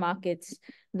carbon markets.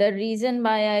 The reason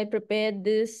why I prepared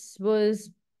this was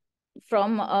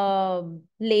from a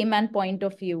layman point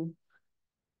of view.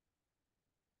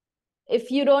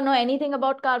 If you don't know anything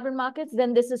about carbon markets,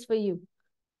 then this is for you.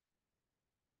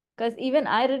 Because even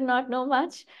I did not know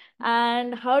much.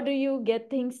 And how do you get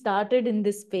things started in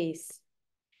this space?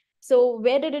 So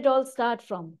where did it all start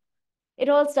from? It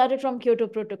all started from Kyoto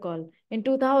Protocol. In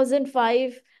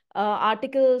 2005,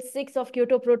 Article 6 of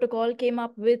Kyoto Protocol came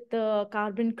up with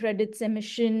carbon credits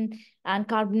emission and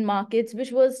carbon markets,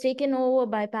 which was taken over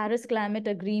by Paris Climate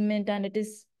Agreement, and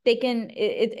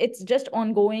it's just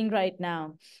ongoing right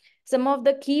now. Some of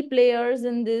the key players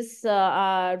in this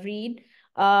are REED.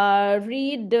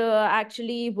 REED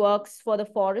actually works for the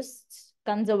forests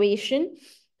conservation.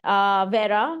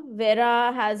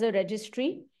 Verra has a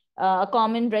registry, a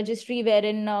common registry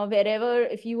wherein wherever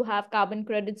if you have carbon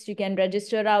credits, you can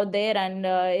register out there, and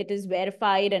it is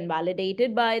verified and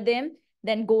validated by them.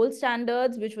 Then Gold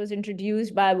Standards, which was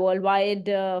introduced by Worldwide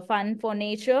Fund for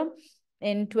Nature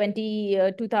in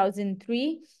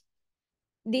 2003.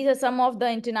 These are some of the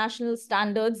international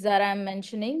standards that I'm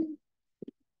mentioning.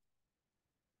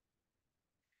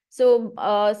 So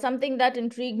something that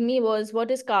intrigued me was, what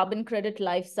is carbon credit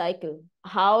life cycle?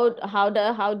 How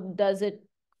does it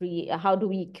create? How do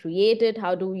we create it?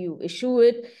 How do you issue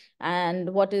it?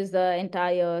 And what is the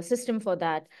entire system for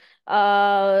that?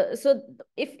 So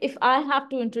if I have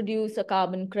to introduce a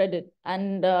carbon credit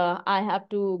and I have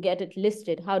to get it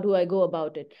listed, how do I go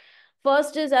about it?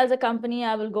 First is, as a company,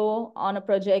 I will go on a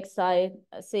project site,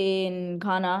 say in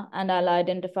Ghana, and I'll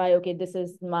identify, okay, this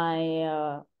is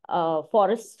my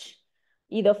forest,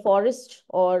 either forest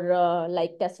or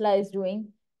like Tesla is doing.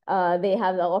 They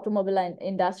have the automobile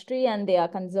industry and they are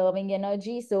conserving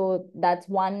energy. So that's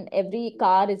one, every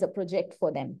car is a project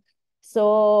for them.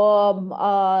 So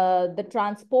the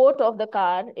transport of the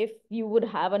car, if you would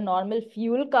have a normal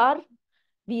fuel car,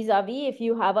 vis-a-vis if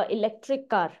you have an electric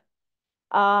car,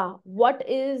 what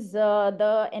is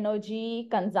the energy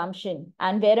consumption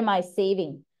and where am I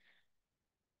saving?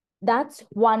 That's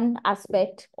one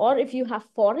aspect. Or if you have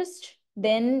forest,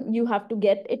 then you have to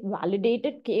get it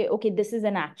validated. Okay, this is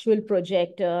an actual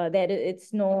project.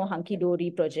 It's no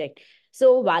hunky-dory project.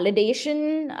 So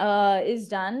validation is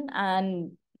done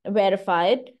and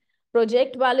verified.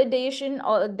 Project validation,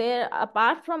 or there,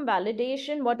 apart from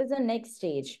validation, what is the next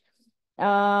stage? There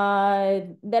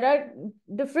are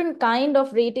different kind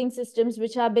of rating systems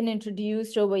which have been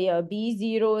introduced over here.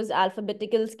 B0's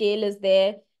alphabetical scale is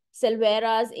there.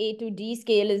 Selvera's A to D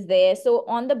scale is there. So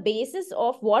on the basis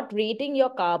of what rating your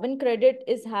carbon credit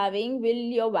is having, will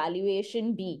your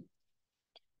valuation be?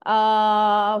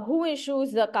 Who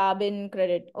issues the carbon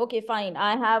credit? Okay, fine.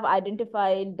 I have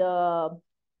identified the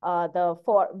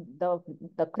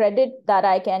credit that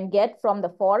I can get from the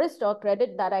forest or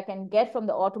credit that I can get from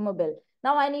the automobile.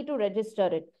 Now I need to register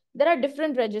it. There are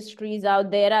different registries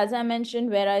out there. As I mentioned,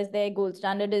 Verra is there, Gold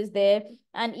Standard is there,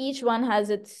 and each one has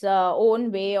its own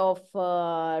way of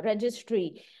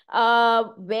registry.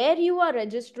 Where you are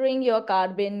registering your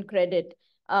carbon credit,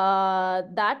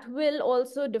 that will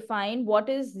also define what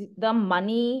is the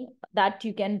money that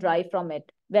you can drive from it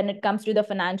when it comes to the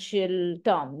financial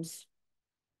terms.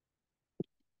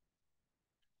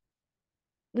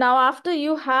 Now, after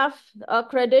you have a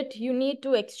credit, you need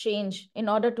to exchange in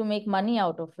order to make money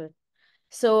out of it.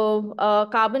 So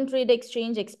carbon trade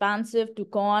exchange, Expansive,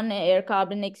 Toucan, Air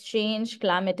Carbon Exchange,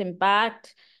 Climate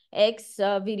Impact, X,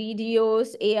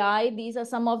 Viridios, AI. These are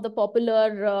some of the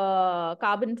popular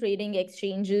carbon trading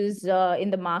exchanges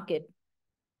in the market.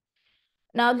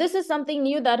 Now, this is something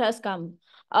new that has come.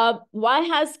 Why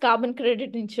has carbon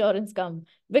credit insurance come?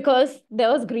 Because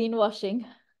there was greenwashing.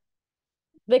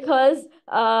 Because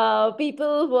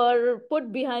people were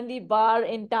put behind the bar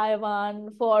in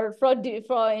Taiwan for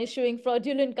issuing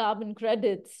fraudulent carbon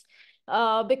credits.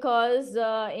 Because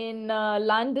in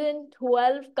London,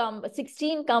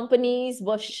 16 companies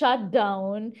were shut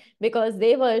down because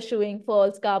they were issuing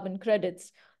false carbon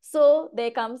credits. So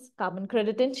there comes carbon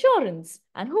credit insurance.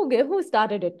 And who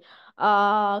started it?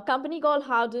 A company called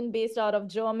Howden, based out of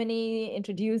Germany,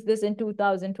 introduced this in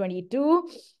 2022.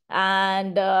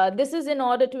 And this is in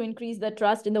order to increase the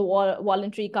trust in the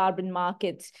voluntary carbon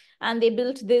markets. And they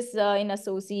built this in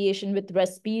association with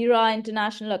Respira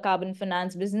International, a carbon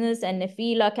finance business, and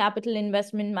Nefila Capital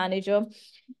Investment Manager.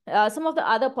 Some of the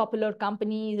other popular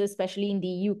companies, especially in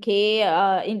the UK,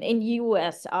 in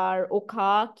US, are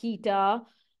Oka, Kita,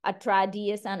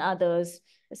 Atradius, and others.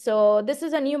 So this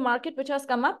is a new market which has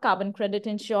come up, carbon credit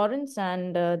insurance,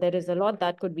 and there is a lot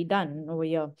that could be done over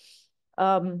here.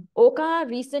 Oka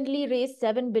recently raised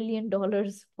 $7 billion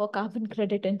for carbon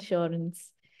credit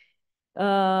insurance.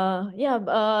 Although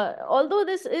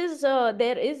this is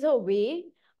there is a way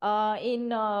in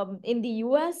the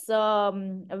US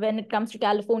when it comes to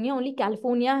California, only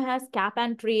California has cap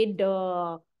and trade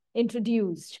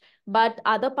introduced, but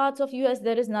other parts of US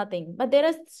there is nothing. But there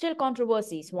are still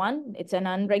controversies. One, it's an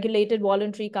unregulated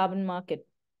voluntary carbon market.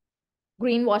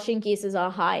 Greenwashing cases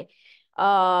are high.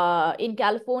 In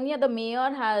California, the mayor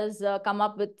has come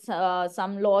up with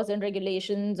some laws and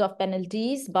regulations of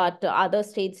penalties, but other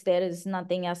states, there is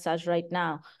nothing as such right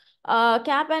now.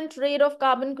 Cap and trade of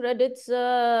carbon credits,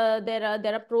 there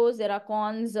are pros, there are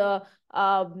cons.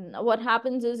 What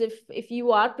happens is if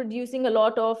you are producing a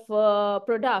lot of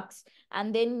products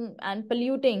and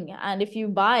polluting, and if you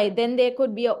buy, then there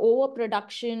could be an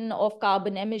overproduction of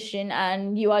carbon emission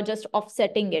and you are just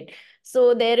offsetting it.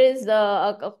 So there is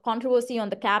a controversy on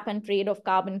the cap and trade of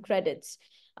carbon credits.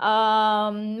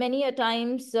 Many a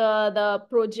times the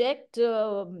project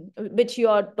which you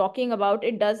are talking about,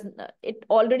 it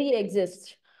already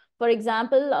exists. For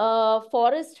example,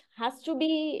 forest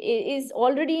is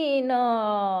already in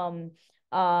a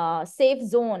safe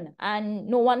zone and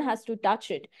no one has to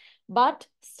touch it. But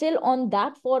still on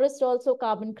that forest also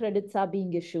carbon credits are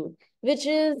being issued, which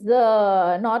is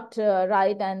not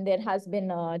right, and there has been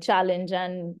a challenge,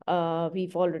 and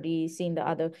we've already seen the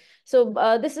other. So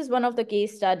this is one of the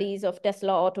case studies of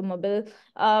Tesla automobile.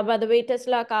 By the way,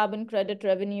 Tesla carbon credit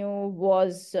revenue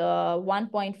was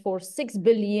 1.46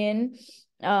 billion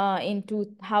in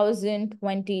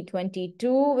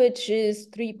 2022, which is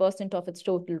 3% of its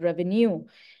total revenue.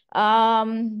 Now,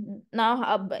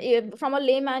 from a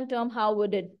layman term, how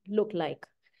would it look like?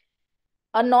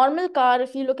 A normal car,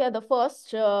 if you look at the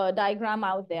first diagram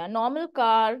out there, a normal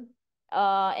car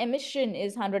emission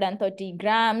is 130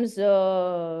 grams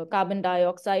carbon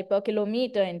dioxide per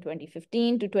kilometer in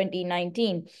 2015 to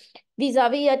 2019.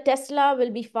 Vis-a-vis a Tesla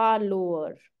will be far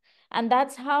lower. And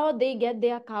that's how they get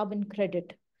their carbon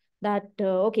credit. That,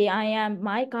 okay,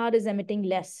 my car is emitting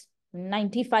less,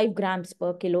 95 grams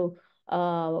per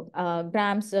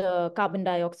carbon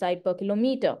dioxide per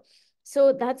kilometer.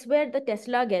 So that's where the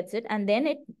Tesla gets it, and then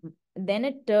it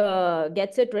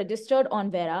gets it registered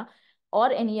on Verra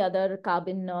or any other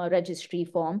carbon registry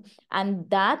form, and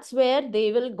that's where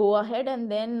they will go ahead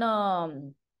and then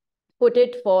put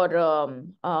it for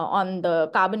on the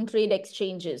carbon trade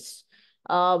exchanges,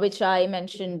 which I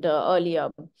mentioned earlier.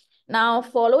 Now,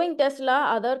 following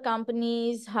Tesla, other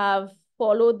companies have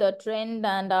followed the trend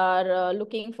and are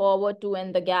looking forward to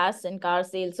end the gas and car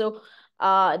sales. So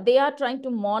they are trying to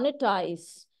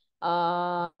monetize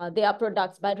their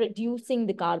products by reducing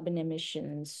the carbon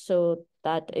emissions. So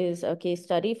that is a case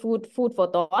study, food for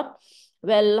thought.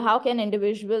 Well, how can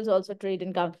individuals also trade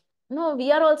in carbon? No,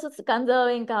 we are also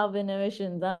conserving carbon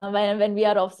emissions when we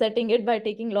are offsetting it by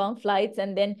taking long flights,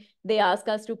 and then they ask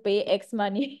us to pay X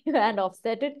money and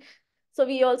offset it. So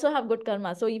we also have good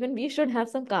karma. So even we should have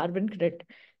some carbon credit.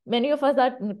 Many of us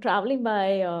are traveling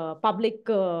by public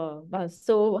bus.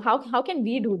 So how can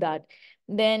we do that?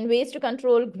 Then ways to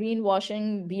control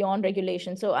greenwashing beyond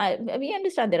regulation. So we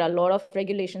understand there are a lot of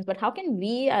regulations, but how can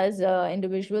we as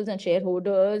individuals and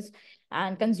shareholders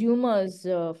and consumers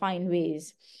find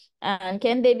ways? And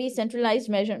can there be centralized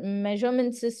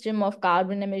measurement system of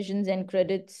carbon emissions and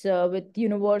credits with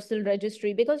universal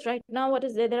registry? Because right now, what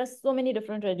is there? There are so many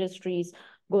different registries.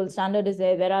 Gold Standard is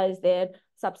there, Verra is there.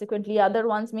 Subsequently, other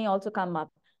ones may also come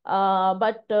up.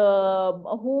 But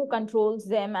who controls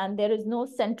them? And there is no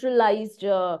centralized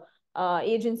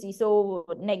agency. So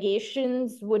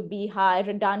negations would be high,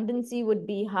 redundancy would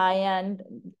be high, and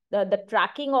the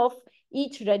tracking of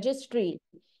each registry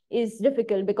is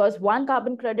difficult because one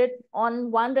carbon credit on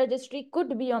one registry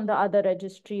could be on the other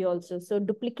registry also. So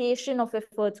duplication of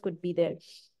efforts could be there.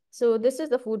 So this is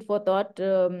the food for thought.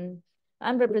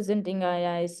 I'm representing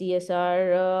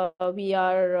IICSR. We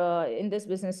are in this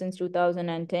business since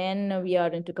 2010. We are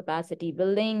into capacity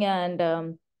building,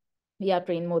 and we have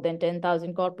trained more than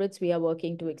 10,000 corporates. We are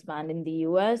working to expand in the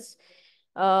US.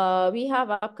 We have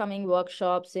upcoming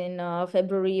workshops in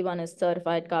February. One is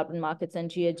Certified Carbon Markets and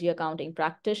GHG Accounting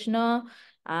Practitioner,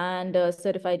 and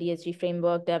Certified ESG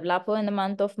Framework Developer in the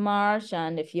month of March.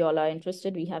 And if you all are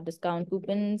interested, we have discount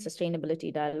coupon,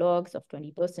 sustainability dialogues of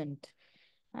 20%.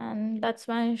 And that's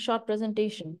my short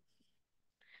presentation.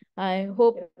 I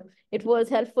hope it was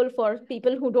helpful for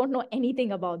people who don't know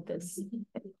anything about this.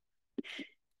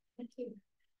 Thank you.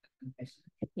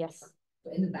 Yes.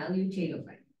 So in the value chain of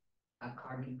like a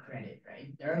carbon credit,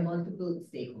 right? There are multiple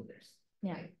stakeholders.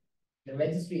 Yeah. Right? The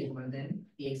registry is one of them,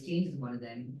 the exchange is one of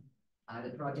them, the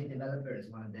project developer is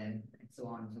one of them, and so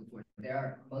on and so forth. There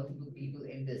are multiple people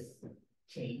in this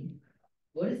chain.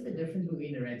 What is the difference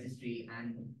between a registry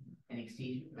and an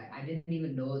exchange? Like, I didn't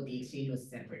even know the exchange was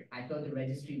separate. I thought the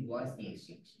registry was the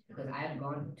exchange because I have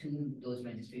gone to those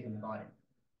registries and bought it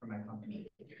for my company.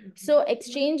 So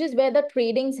exchange is where the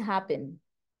tradings happen.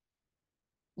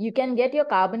 You can get your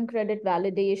carbon credit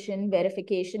validation,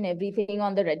 verification, everything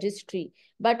on the registry.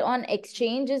 But on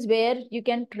exchange is where you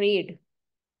can trade.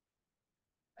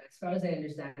 far as I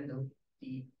understand,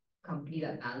 the company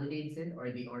that validates it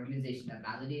or the organization that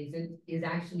validates it is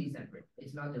actually separate.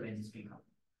 It's not the registry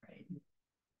company, right?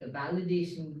 The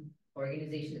validation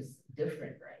organization is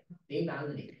different, right? They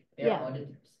validate it. They're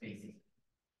auditors, basically.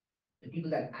 The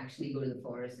people that actually go to the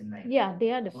forest and like they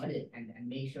are different. audit and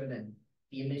make sure that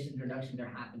the emissions reductions are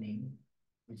happening,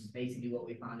 which is basically what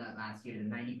we found out last year, that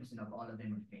 90% of all of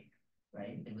them were fake,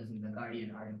 right? It was in the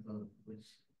Guardian article, which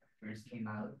first came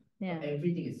out. Yeah.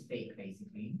 Everything is fake,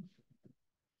 basically.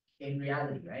 In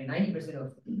reality, right? 90%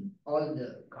 of all of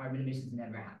the carbon emissions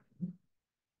never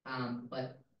happen.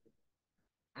 But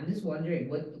I'm just wondering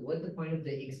what the point of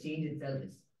the exchange itself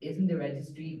is. Isn't the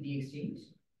registry the exchange?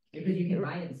 Because you can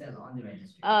buy and sell on the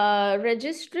registry.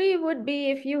 Registry would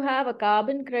be if you have a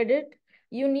carbon credit,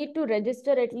 you need to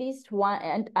register at least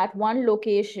at one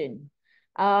location.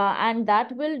 And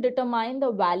that will determine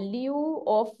the value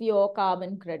of your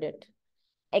carbon credit.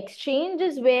 Exchange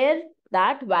is where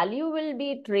that value will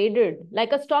be traded,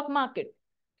 like a stock market,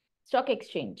 stock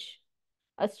exchange.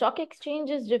 A stock exchange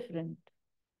is different.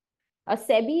 A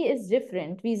SEBI is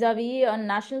different vis-a-vis a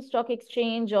National Stock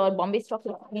Exchange or Bombay Stock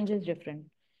Exchange is different.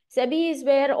 SEBI is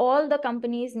where all the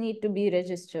companies need to be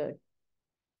registered.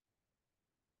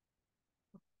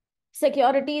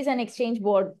 Securities and Exchange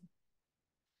Board.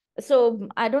 So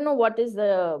I don't know what is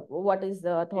the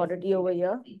authority over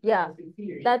here. Yeah,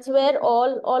 that's where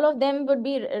all of them would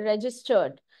be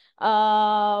registered.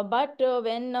 But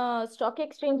when stock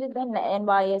exchanges, then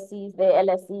NYSEs, the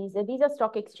LSEs, these are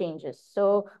stock exchanges.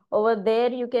 So over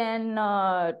there you can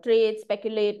trade,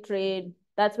 speculate, trade.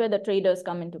 That's where the traders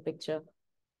come into picture.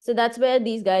 So that's where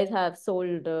these guys have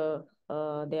sold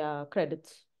their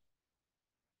credits.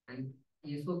 And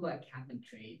you spoke about cap and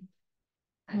trade.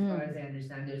 As far as I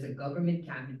understand, there's a government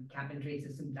cap and trade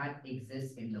system that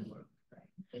exists in the world, right?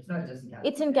 It's not just in California.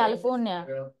 It's in California.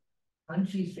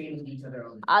 Countries trade with each other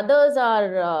all the time. Others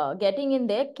are getting in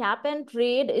there. Cap and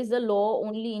trade is a law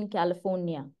only in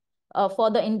California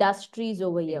for the industries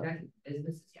over here. Exactly,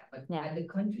 businesses, yeah. But at the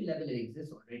country level, it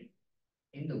exists already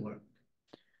in the world.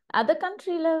 At the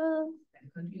country level? At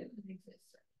the country level, it exists.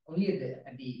 Only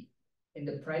in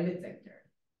the private sector,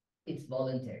 it's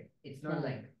voluntary. It's not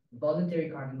like voluntary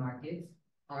carbon markets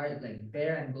are like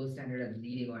Bear and Gold Standard as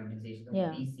leading organizations of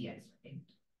BCS, right?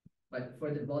 But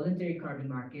for the voluntary carbon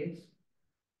markets,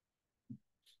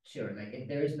 sure, like if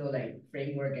there is no like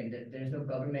framework and there's no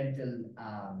governmental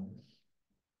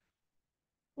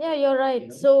yeah, you're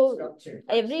right. So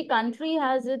every country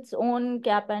has its own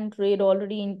cap and trade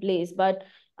already in place, but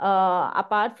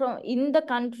apart from in the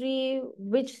country,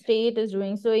 which state is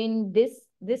doing so? In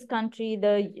this country,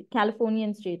 the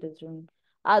Californian state is doing.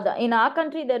 In our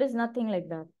country, there is nothing like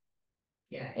that.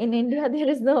 Yeah. In India, there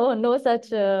is no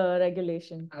such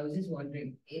regulation. I was just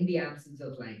wondering, in the absence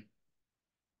of like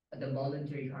the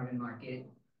voluntary carbon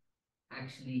market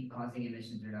actually causing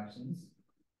emissions reductions,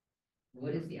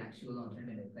 what is the actual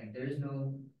alternative? Like there's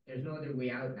no other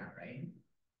way out now, right?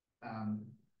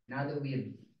 Now that we have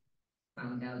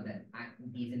found out that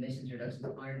these emissions reductions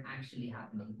aren't actually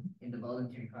happening in the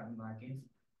voluntary carbon markets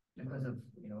because of,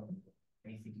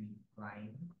 basically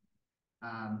lying.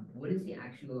 What is the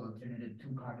actual alternative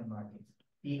to carbon markets?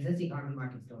 The existing carbon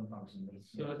markets don't function.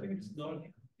 So I think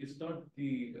it's not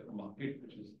the market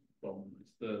which is the problem.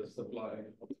 It's the supply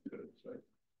of the goods, right?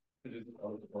 It is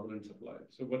the government supply.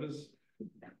 So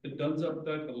it turns out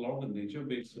that a lot of the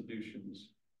nature-based solutions,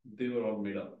 they were all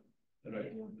made up,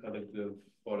 right? Like the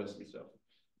forest and stuff.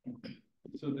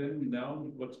 So then now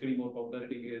what's getting more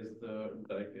popularity is the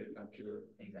direct air capture,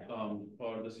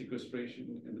 or the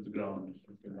sequestration into the ground.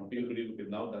 People believe, okay,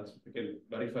 now we can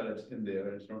verify that's in there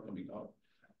and it's not coming out.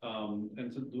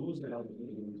 And so those are the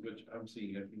things which I'm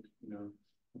seeing, I think,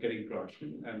 getting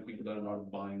traction, and people are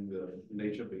not buying the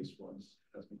nature-based ones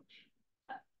as much.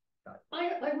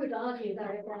 I would argue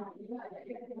that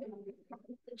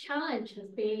the challenge has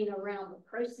been around the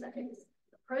process.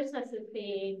 The process has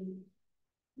been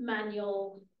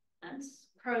manual and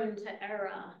prone to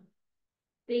error.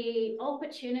 The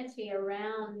opportunity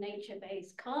around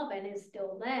nature-based carbon is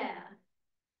still there.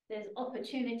 There's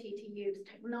opportunity to use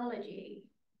technology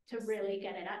to really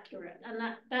get it accurate. And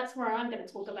that's where I'm going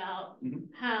to talk about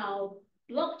how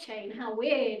blockchain, how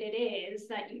weird it is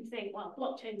that you think, well,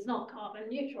 blockchain's not carbon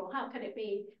neutral. How can it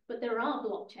be? But there are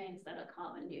blockchains that are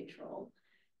carbon neutral.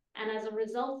 And as a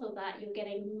result of that, you're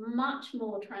getting much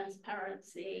more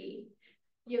transparency.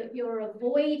 You're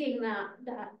avoiding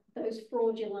those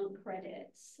fraudulent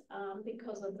credits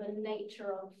because of the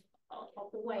nature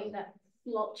of the way that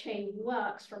blockchain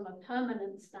works from a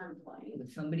permanent standpoint.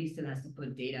 But somebody still has to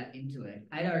put data into it.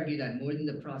 I'd argue that more than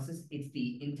the process, it's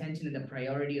the intention and the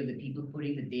priority of the people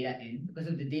putting the data in. Because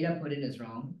if the data put in is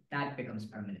wrong, that becomes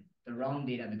permanent. The wrong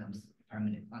data becomes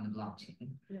permanent on the blockchain.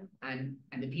 Yeah. And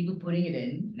the people putting it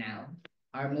in now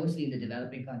are mostly in the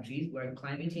developing countries where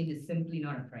climate change is simply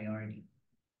not a priority.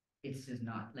 It's just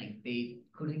not, like, they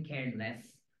couldn't care less.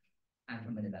 I'm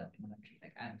from a developing country.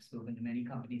 Like, I've spoken to many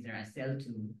companies that I sell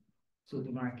to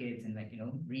supermarkets and, like, you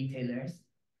know, retailers.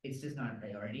 It's just not a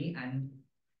priority. And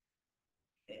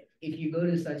if you go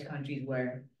to such countries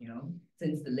where, you know,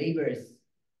 since the labor is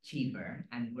cheaper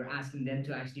and we're asking them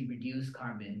to actually reduce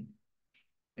carbon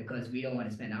because we don't want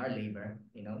to spend our labor,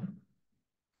 you know,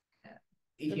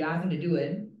 if you ask them to do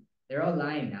it, they're all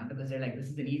lying now because they're like, this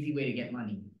is an easy way to get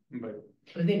money. Right.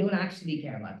 But they don't actually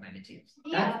care about climate change.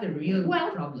 Yeah. That's the real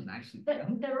Well, problem, actually.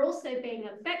 But they're also being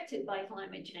affected by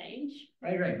climate change.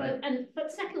 Right.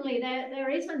 But secondly,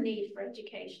 there is a need for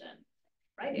education,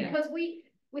 right? Yeah. Because we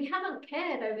haven't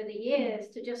cared over the years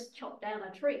to just chop down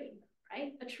a tree,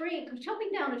 right?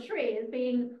 Chopping down a tree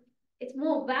it's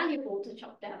more valuable to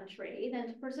chop down a tree than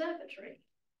to preserve a tree.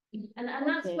 And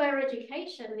that's Okay. where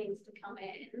education needs to come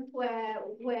in,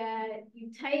 where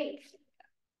you take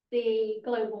the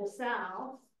global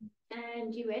south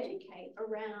and you educate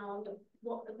around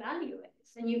what the value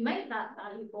is, and you make that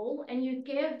valuable, and you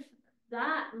give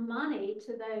that money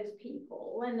to those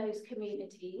people and those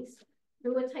communities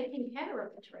who are taking care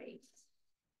of the trees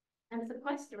and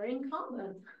sequestering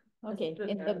carbon. Okay,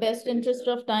 in the best interest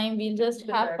of time, we'll just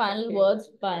have final words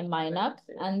by Mainak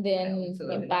and then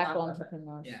impact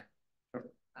entrepreneurs. Yeah.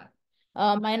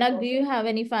 Mainak, do you have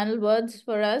any final words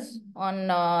for us on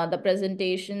the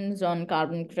presentations on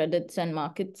carbon credits and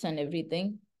markets and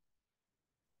everything?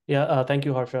 Yeah, thank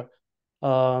you, Harsha.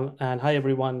 And hi,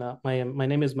 everyone. My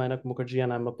name is Mainak Mukherjee,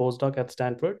 and I'm a postdoc at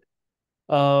Stanford.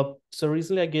 So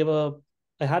recently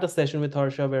I had a session with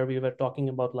Harsha where we were talking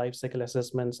about life cycle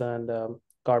assessments and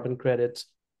carbon credits.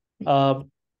 The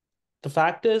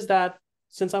fact is that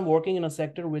since I'm working in a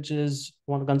sector which is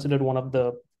considered one of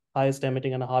the highest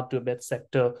emitting and hard to abate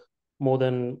sector, more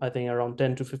than, I think, around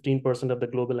 10 to 15% of the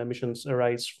global emissions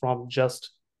arise from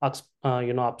just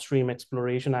upstream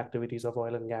exploration activities of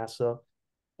oil and gas. So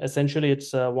essentially,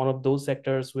 it's one of those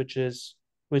sectors which is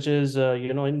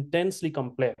intensely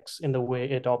complex in the way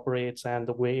it operates and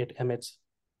the way it emits,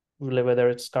 whether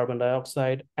it's carbon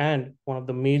dioxide, and one of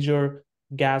the major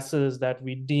gases that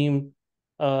we deem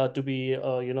to be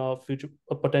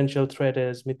a potential threat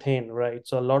is methane, right?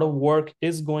 So a lot of work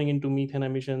is going into methane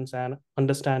emissions and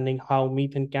understanding how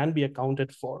methane can be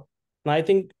accounted for. And I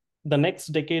think the next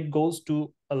decade goes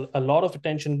to a lot of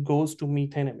attention goes to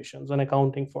methane emissions and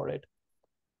accounting for it.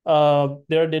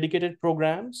 There are dedicated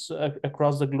programs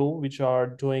across the globe which are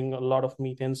doing a lot of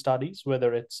methane studies,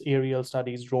 whether it's aerial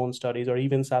studies, drone studies, or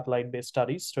even satellite-based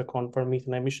studies to account for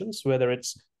methane emissions, whether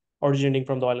it's originating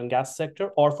from the oil and gas sector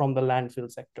or from the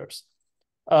landfill sectors.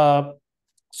 So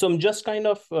I'm just kind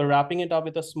of wrapping it up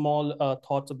with a small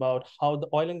thoughts about how the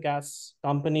oil and gas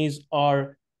companies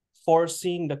are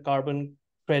foreseeing the carbon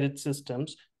credit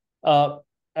systems.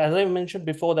 As I mentioned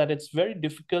before, that it's very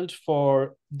difficult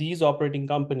for these operating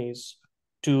companies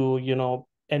to,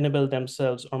 enable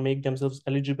themselves or make themselves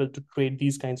eligible to trade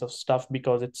these kinds of stuff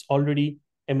because it's already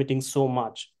emitting so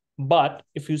much. But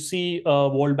if you see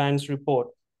World Bank's report,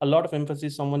 a lot of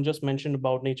emphasis, someone just mentioned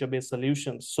about nature-based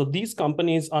solutions. So these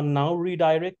companies are now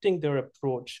redirecting their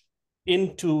approach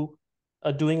into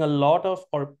doing a lot of,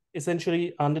 or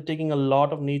essentially undertaking a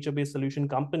lot of nature-based solution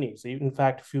companies. In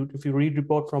fact, if you read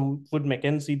report from Wood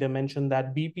Mackenzie, they mentioned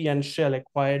that BP and Shell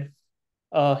acquired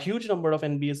a huge number of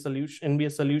NBS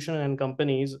solution and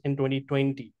companies in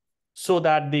 2020 so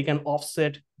that they can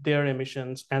offset their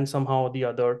emissions and somehow or the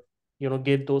other,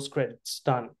 get those credits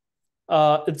done.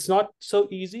 It's not so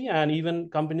easy, and even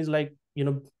companies like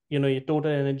Total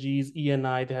Energies,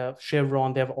 ENI, they have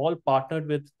Chevron, they have all partnered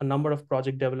with a number of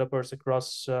project developers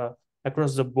across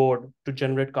the board to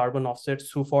generate carbon offsets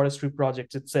through forestry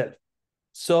projects itself.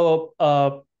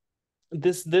 So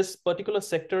this particular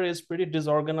sector is pretty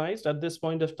disorganized at this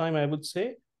point of time. I would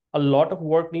say a lot of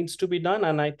work needs to be done,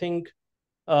 and I think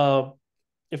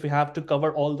if we have to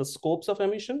cover all the scopes of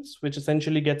emissions, which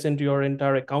essentially gets into your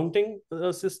entire accounting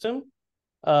system,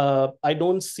 I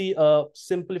don't see a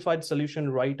simplified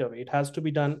solution right away. It has to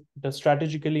be done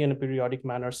strategically in a periodic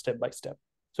manner, step by step.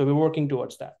 So we're working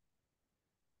towards that.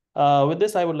 With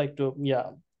this, I would like to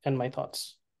end my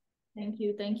thoughts. Thank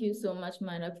you so much,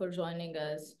 Mainak, for joining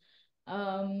us. There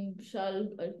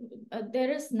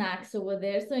are snacks over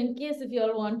there. So in case if you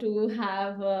all want to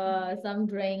have some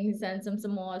drinks and some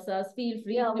samosas, feel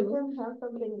free Yeah, we to. can have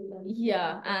something then.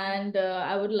 Yeah, and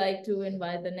I would like to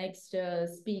invite the next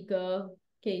speaker,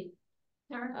 Kate.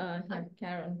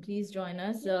 Karen, please join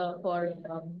us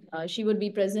she would be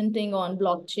presenting on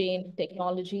blockchain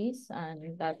technologies,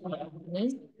 and that's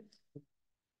me.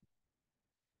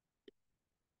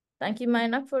 Thank you,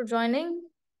 Mainak, for joining.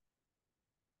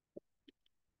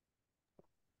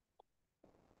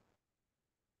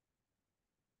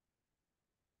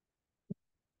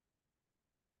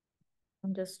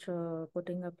 I'm just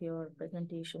putting up your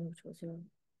presentation, which was your.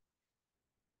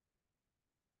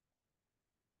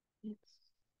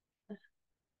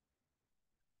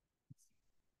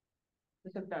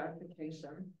 It's a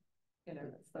verification,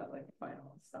 it's that like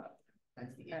final step.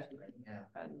 That's the issue, right? Yeah.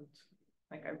 And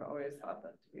like I've always thought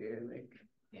that to be like,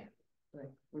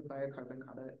 like we buy a carbon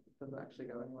credit, it doesn't actually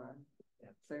go anywhere.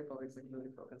 Yeah. So I've always like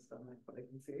really focused on like what I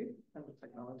can see and the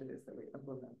technologies that we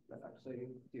implement that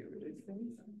actually do reduce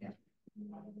things. Yeah.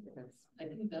 I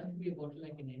think that would be a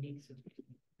bottleneck in any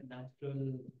situation. A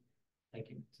natural, like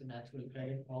if it's a natural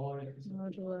credit or if it's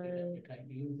something that we're trying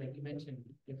to use, like you mentioned,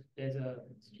 if there's a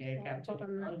share capture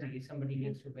technology, somebody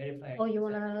needs to verify. Oh, you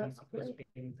wanna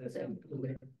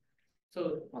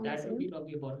so that would be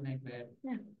probably a bottleneck where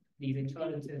these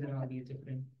insurances and all these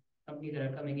different companies that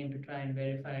are coming in to try and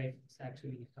verify if it's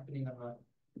actually happening or not.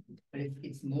 But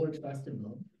it's more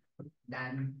trustable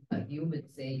than a human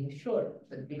saying sure,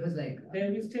 but because like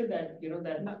there is still that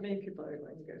that not many people are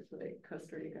going to go to like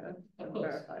Costa Rica and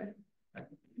course. verify.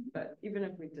 But even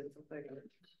if we did something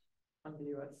on the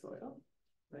US soil,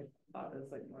 like that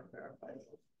is like more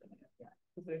verifiable.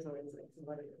 Because there's always like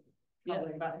somebody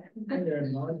traveling by. And there are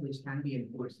laws which can be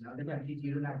enforced. In other countries,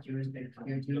 you don't have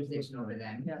jurisdiction over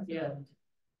them. Yeah.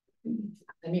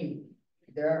 I mean,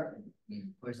 there are,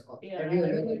 of course,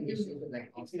 everyone knows the issues with like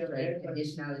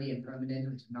additionality and permanence,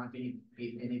 which have not been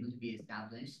able to be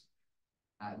established.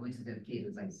 Which is the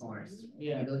cases like forests.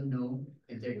 Yeah. You don't know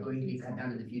if they're going to be cut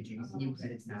down in the future. You see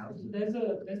credits now. There's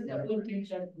a couple of things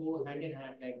that go hand in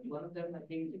hand. Like one of them, I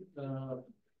think,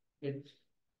 which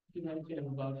you mentioned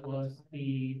about was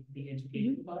the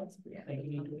education part. Like you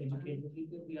need to educate the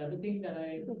people. The other thing that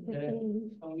I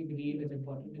strongly believe is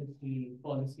important is the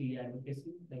policy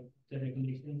advocacy, like the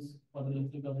regulations for the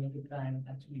local government to try and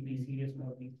actually be serious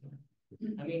about these things.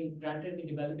 I mean, granted, the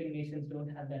developing nations don't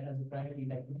have that as a priority,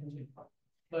 like you mentioned.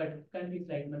 But countries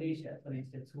like Malaysia, for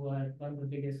instance, who are one of the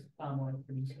biggest palm oil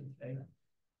producers, right?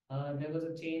 There was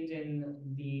a change in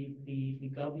the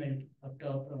government up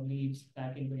top from Leeds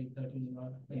back in 2013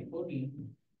 or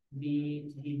 2014.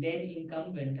 The then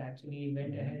incumbent actually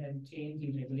went ahead and changed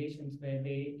the regulations where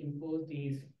they imposed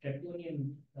these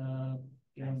draconian,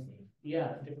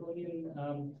 draconian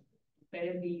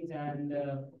penalties and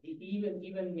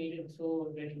even made it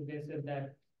so retrogressive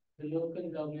that the local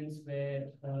governments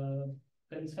were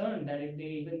concerned that if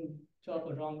they even chop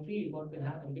a wrong tree, what will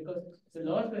happen? Because the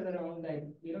laws were around like,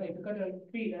 if you cut a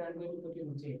tree, then I'm going to put you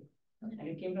in jail. And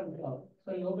it came from the top.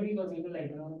 So nobody was even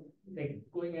like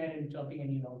going ahead and chopping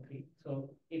any wrong tree. So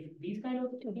if these kind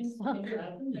of things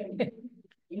happen, then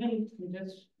you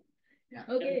just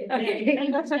Okay.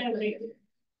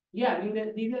 yeah, I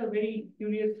mean, these are very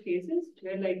curious cases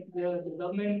where like the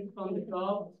government from the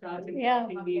top starts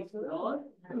enforcing these laws.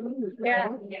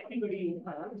 Everybody,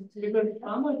 because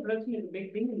farmer production is a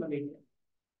big thing in Malaysia.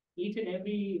 Each and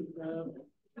every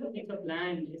piece of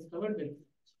land is covered with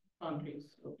palm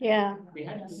trees. So they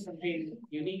had to do something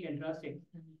unique and drastic.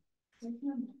 No,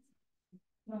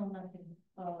 nothing.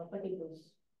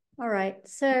 Potatoes. All right.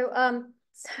 So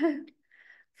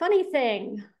funny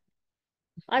thing.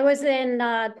 I was in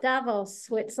Davos,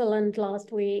 Switzerland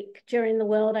last week during the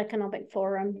World Economic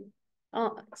Forum,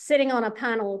 sitting on a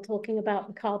panel talking about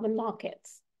the carbon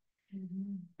markets.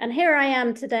 And here I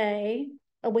am today,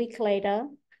 a week later,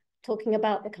 talking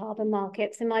about the carbon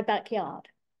markets in my backyard.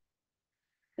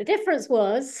 The difference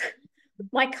was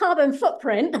my carbon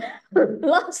footprint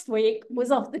last week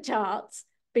was off the charts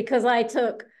because I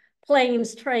took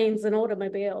planes, trains, and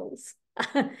automobiles.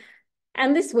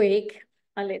 And this week,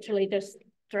 I literally just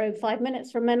drove 5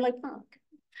 minutes from Menlo Park.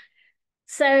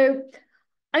 So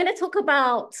I'm going to talk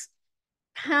about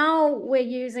how we're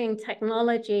using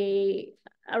technology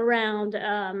around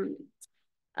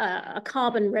a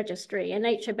carbon registry, a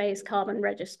nature-based carbon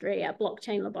registry at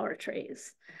Blockchain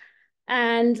Laboratories.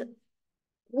 And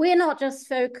we're not just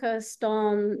focused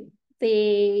on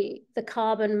the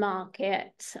carbon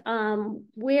market.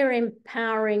 We're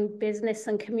empowering business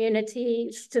and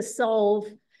communities to solve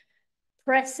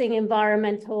pressing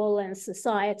environmental and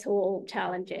societal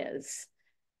challenges.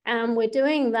 And we're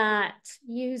doing that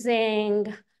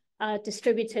using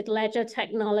distributed ledger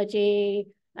technology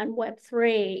and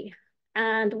Web3.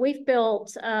 And we've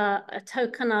built a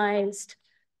tokenized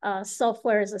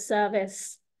software as a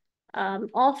service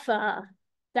offer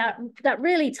that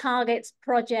really targets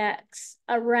projects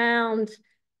around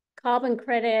carbon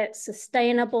credits,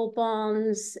 sustainable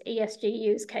bonds, ESG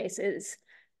use cases.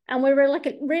 And we're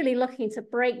really looking to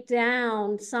break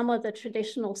down some of the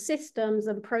traditional systems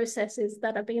and processes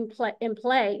that have been in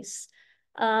place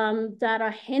that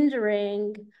are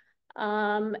hindering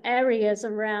areas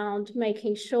around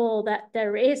making sure that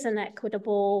there is an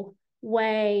equitable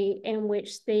way in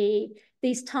which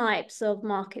these types of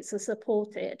markets are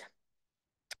supported.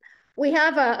 We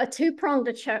have a two-pronged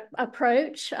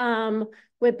approach.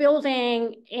 We're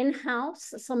building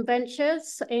in-house some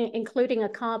ventures, including a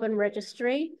carbon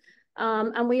registry.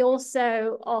 And we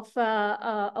also offer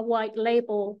a white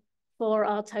label for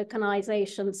our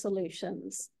tokenization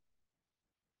solutions.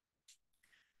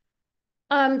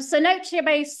 So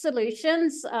nature-based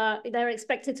solutions, they're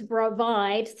expected to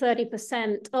provide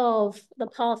 30% of the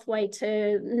pathway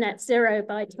to net zero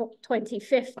by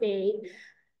 2050.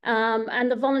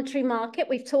 And the voluntary market,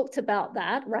 we've talked about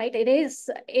that, right? It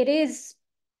is,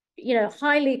 you know,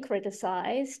 highly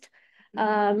criticized.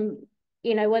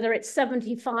 You know, whether it's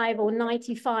 75 or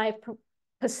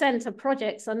 95% of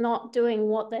projects are not doing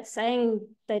what they're saying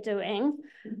they're doing.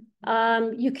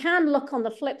 You can look on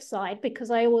the flip side, because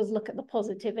I always look at the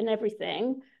positive in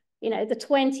everything. You know, the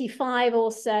 25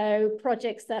 or so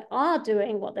projects that are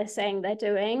doing what they're saying they're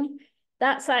doing,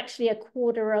 that's actually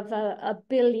 $250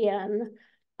 million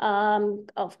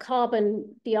of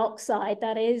carbon dioxide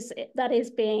that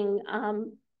is being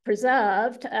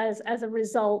preserved as a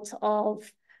result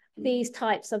of these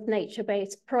types of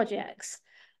nature-based projects.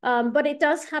 But it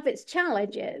does have its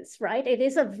challenges, right? It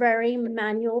is a very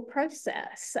manual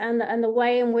process, and the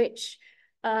way in which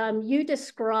you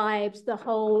described the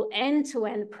whole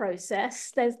end-to-end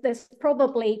process, there's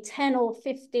probably 10 or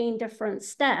 15 different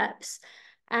steps,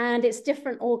 and it's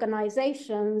different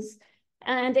organizations,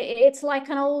 and it's like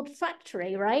an old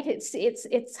factory, right?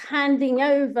 It's handing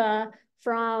over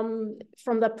from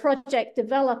the project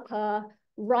developer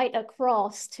right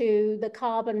across to the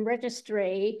carbon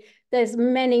registry. There's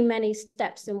many, many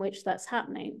steps in which that's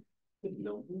happening. Is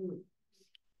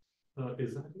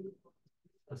that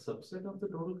a subset of the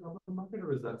total carbon market,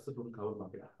 or is that the total carbon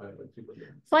market? 5.3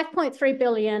 billion. 5.3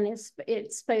 billion is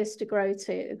it's supposed to grow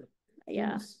to.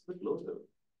 Yeah. It's a bit low though.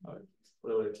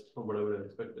 From what I would have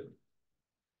expected.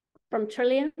 From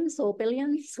trillions or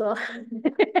billions or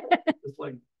It's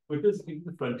like, because the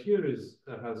Frontier has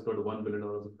got $1 billion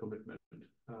of commitment,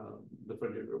 the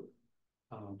Frontier group.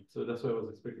 So that's why I was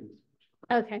expecting this.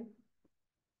 Okay.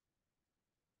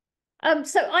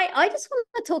 So I just want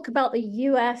to talk about the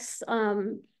US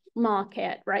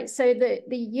market, right? So the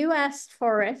US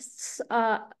forests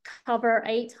cover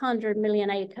 800 million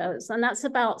acres, and that's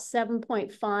about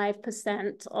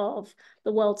 7.5% of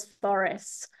the world's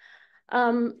forests.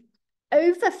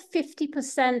 Over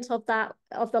 50%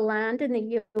 of the land in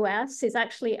the US is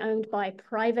actually owned by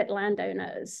private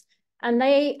landowners, and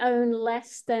they own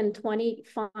less than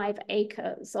 25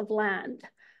 acres of land.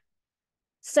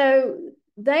 So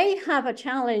they have a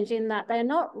challenge in that they're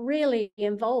not really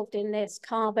involved in this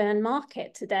carbon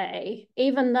market today,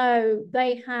 even though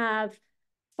they have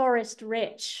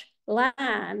forest-rich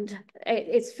land.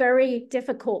 It's very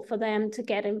difficult for them to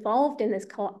get involved in this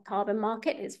carbon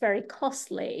market. It's very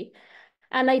costly.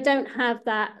 And they don't have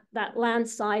that land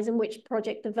size in which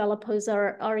project developers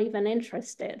are even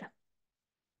interested.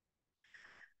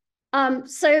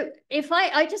 So if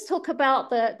I just talk about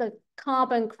the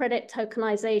carbon credit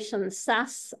tokenization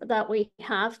SaaS that we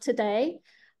have today,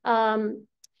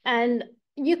 and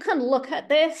you can look at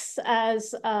this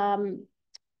as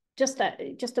just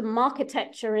a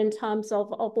architecture in terms of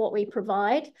what we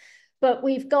provide. But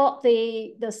we've got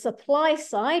the supply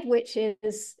side, which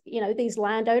is, you know, these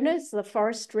landowners, the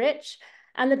forest rich,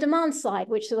 and the demand side,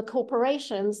 which are the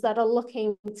corporations that are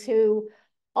looking to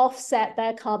offset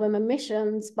their carbon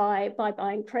emissions by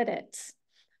buying credits.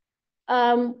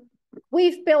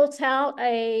 We've built out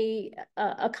a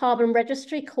carbon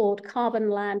registry called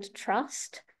Carbon Land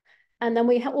Trust. And then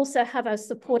we also have a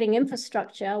supporting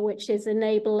infrastructure, which is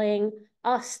enabling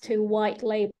us to white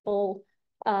label.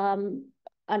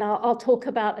 And I'll talk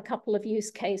about a couple of use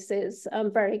cases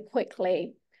very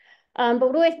quickly.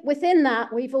 But within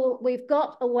that, we've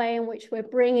got a way in which we're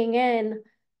bringing in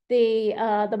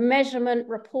the measurement,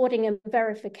 reporting, and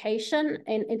verification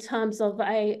in terms of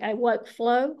a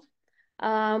workflow.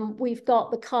 We've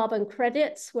got the carbon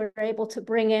credits. We're able to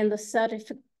bring in the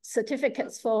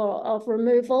certificates of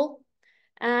removal,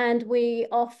 and we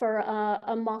offer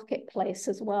a marketplace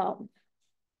as well.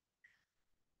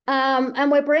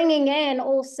 And we're bringing in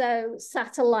also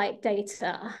satellite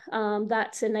data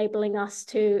that's enabling us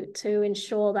to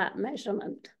ensure that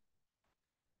measurement.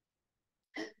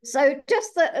 So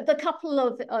just the couple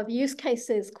of use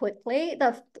cases quickly.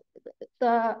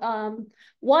 The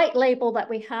white label that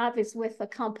we have is with a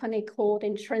company called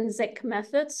Intrinsic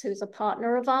Methods, who's a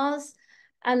partner of ours.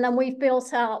 And then we've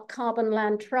built out Carbon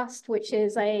Land Trust, which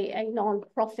is a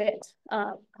non-profit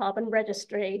carbon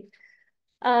registry.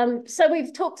 So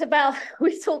we've talked about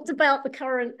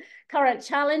the current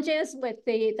challenges with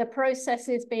the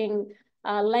processes being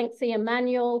lengthy and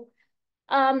manual.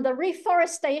 The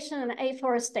reforestation and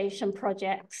afforestation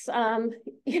projects,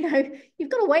 you've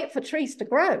got to wait for trees to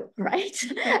grow, right?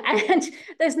 And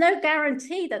there's no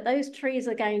guarantee that those trees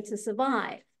are going to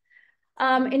survive.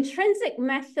 Intrinsic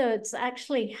Methods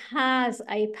actually has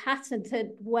a patented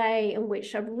way in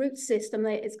which a root system,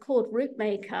 it's called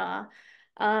RootMaker.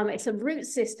 It's a root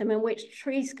system in which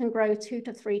trees can grow 2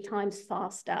 to 3 times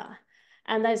faster.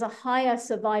 And there's a higher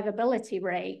survivability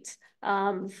rate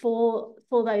for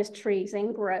those trees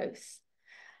in growth.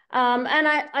 And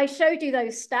I showed you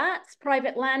those stats.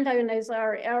 Private landowners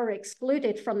are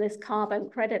excluded from this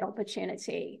carbon credit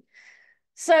opportunity.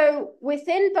 So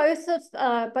within both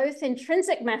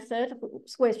Intrinsic Method,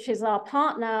 which is our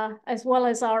partner, as well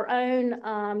as our own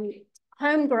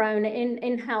homegrown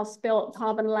in-house built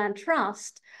Carbon Land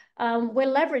Trust,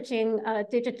 we're leveraging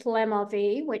digital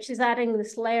MRV, which is adding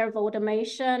this layer of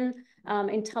automation,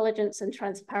 intelligence, and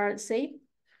transparency.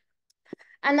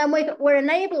 And then we're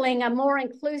enabling a more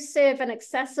inclusive and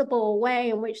accessible way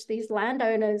in which these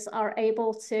landowners are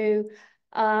able to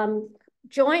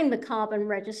join the carbon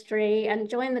registry and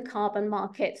join the carbon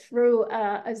market through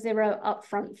a zero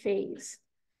upfront fees.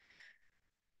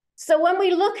 So when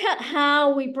we look at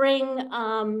how we bring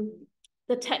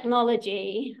the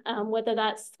technology, whether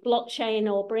that's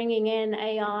blockchain or bringing in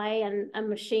AI and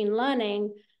machine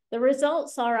learning, the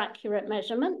results are accurate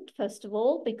measurement, first of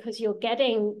all, because you're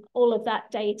getting all of that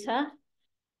data.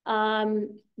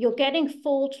 You're getting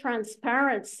full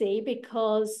transparency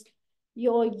because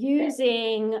you're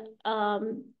using a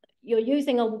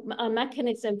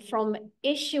mechanism from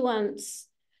issuance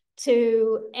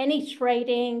to any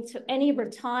trading, to any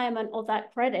retirement of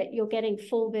that credit. You're getting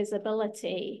full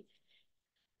visibility.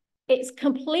 It's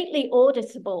completely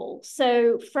auditable.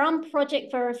 So from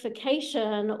project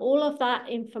verification, all of that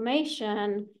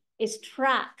information is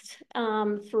tracked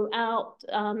throughout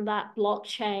that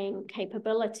blockchain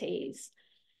capabilities.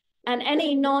 And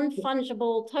any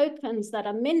non-fungible tokens that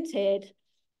are minted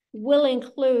will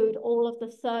include all of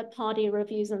the third-party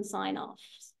reviews and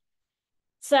sign-offs.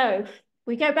 So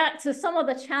we go back to some of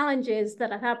the challenges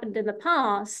that have happened in the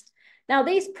past. Now,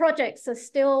 these projects are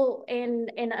still in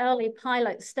early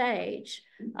pilot stage,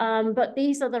 but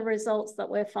these are the results that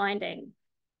we're finding.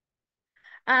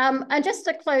 And just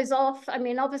to close off, I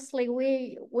mean, obviously,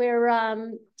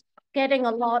 we're getting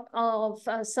a lot of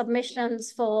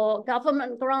submissions for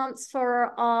government grants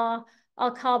for our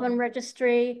carbon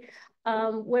registry.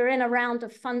 We're in a round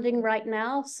of funding right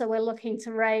now, so we're looking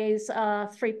to raise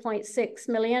 3.6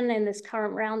 million in this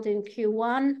current round in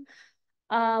Q1.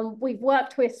 We've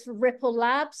worked with Ripple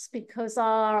Labs because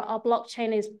our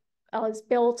blockchain is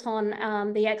built on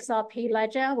the XRP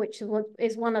ledger, which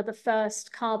is one of the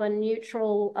first carbon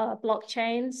neutral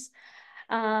blockchains.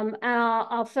 And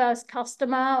our first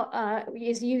customer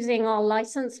is using our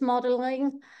license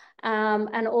modeling.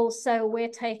 And also we're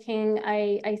taking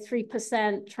a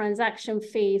 3% transaction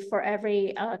fee for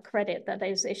every credit that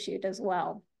is issued as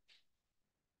well.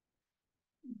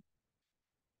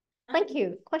 Thank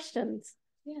you. Questions?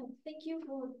 Yeah, thank you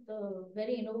for the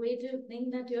very innovative thing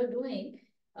that you're doing.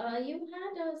 You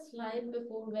had a slide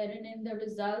before wherein in the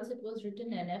results it was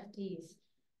written NFTs.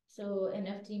 So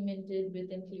NFT minted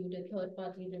with included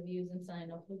third-party reviews and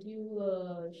sign-off. Would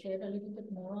you share a little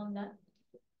bit more on that?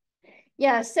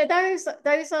 Yeah, so those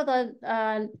are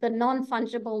the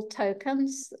non-fungible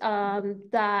tokens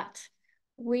that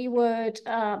we would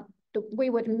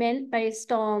mint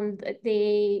based on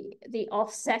the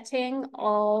offsetting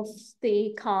of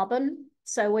the carbon.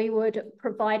 So we would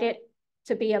provide it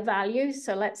to be a value.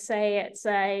 So let's say it's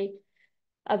a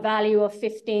value of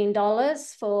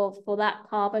 $15 for that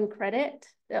carbon credit.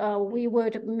 We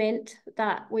would mint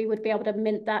that. We would be able to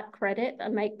mint that credit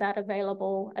and make that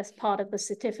available as part of the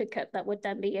certificate that would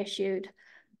then be issued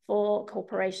for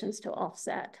corporations to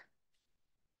offset.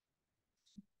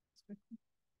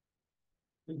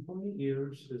 In how many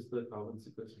years is the carbon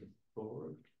sequestration?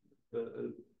 for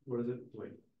the, what is it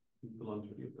like, the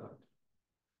longevity of that?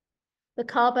 The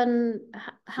carbon, So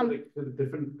how, like the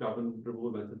different carbon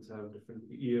removal methods have different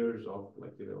years of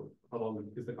like, you know, how long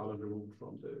is the carbon removed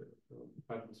from the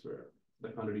atmosphere,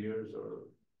 like 100 years or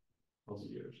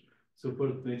 1,000 years. So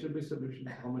for nature-based solutions,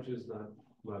 how much is that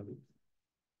value?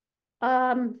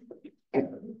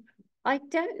 I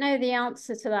don't know the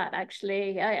answer to that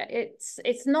actually.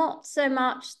 It's not so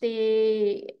much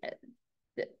the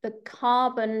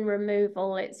carbon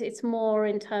removal. It's more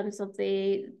in terms of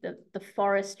the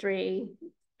forestry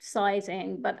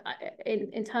sizing. But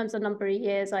in terms of number of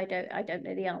years, I don't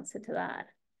know the answer to that.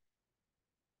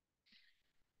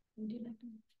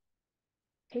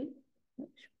 Okay.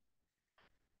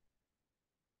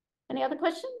 Any other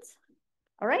questions?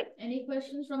 All right. Any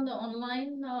questions from the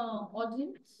online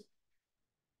audience?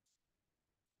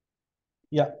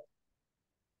 Yeah.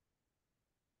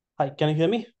 Hi, can you hear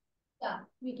me? Yeah,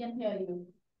 we can hear you.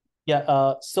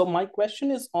 Yeah, so my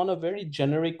question is on a very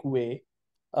generic way.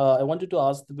 I wanted to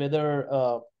ask whether,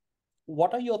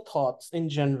 what are your thoughts in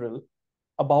general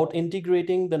about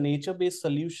integrating the nature-based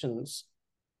solutions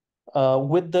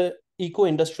with the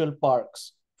eco-industrial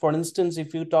parks? For instance,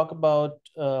 if you talk about,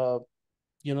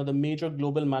 you know, the major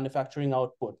global manufacturing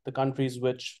output, the countries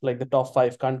which, like the top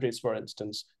 5 countries, for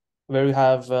instance, where you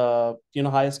have, you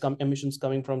know, highest emissions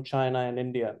coming from China and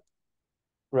India.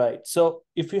 Right. So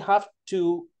if you have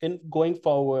to, in going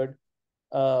forward,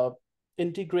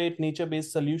 integrate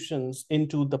nature-based solutions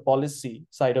into the policy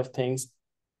side of things,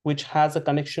 which has a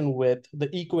connection with the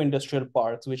eco-industrial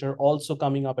parks, which are also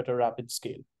coming up at a rapid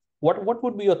scale. What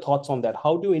would be your thoughts on that?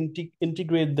 How do you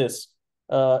integrate this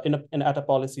at a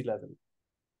policy level?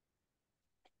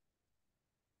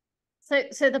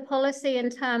 So the policy in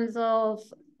terms of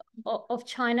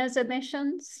China's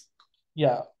emissions?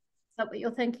 Yeah. Is that what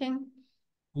you're thinking?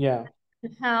 Yeah.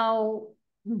 How,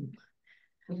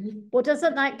 well,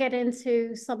 doesn't that get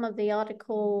into some of the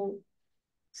Article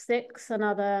 6 and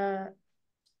other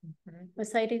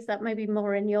Mercedes that may be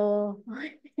more in your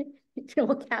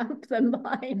camp than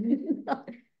mine?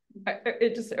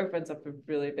 It just opens up a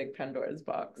really big Pandora's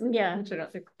box. Yeah. Which I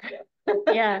don't think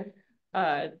Yeah.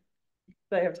 that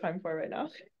I have time for right now.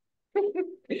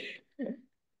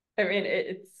 I mean,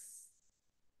 it's,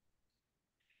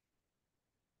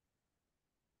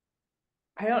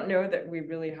 I don't know that we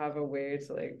really have a way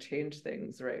to like change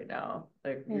things right now.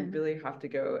 Like we really have to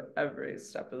go every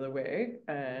step of the way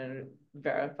and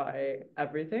verify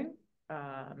everything.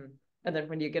 And then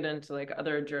when you get into like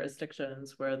other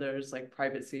jurisdictions where there's like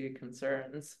privacy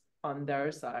concerns on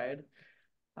their side,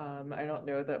 I don't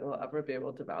know that we'll ever be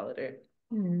able to validate.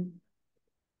 You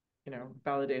know,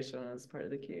 validation is part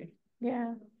of the key.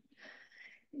 Yeah.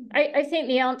 I think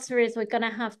the answer is we're going to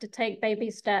have to take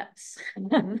baby steps.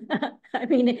 I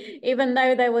mean, even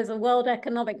though there was a World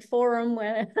Economic Forum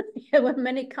where there were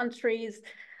many countries,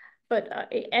 but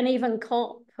and even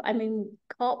COP, I mean,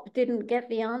 COP didn't get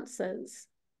the answers.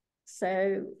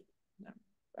 So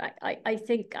I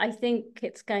think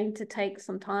it's going to take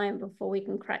some time before we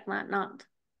can crack that nut.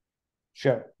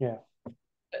 Sure. Yeah.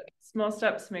 Small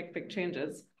steps make big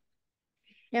changes.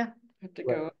 Yeah. Have to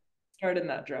go start in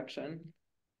that direction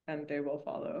and they will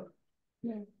follow.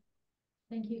 Yeah.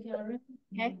 Thank you, Karen.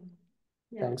 Okay.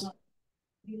 Thanks. Would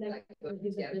you like to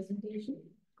give the presentation?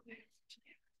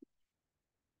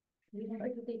 We would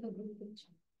like to take a group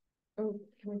picture. Oh,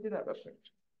 can we do that real quick?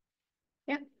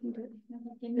 Yeah. Can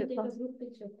we take a group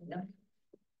picture? Yeah.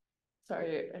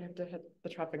 Sorry, I have to hit the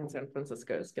traffic in San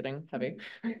Francisco. It's getting heavy.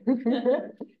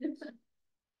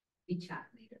 We chat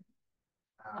later.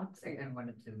 I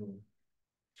wanted to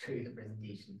show you the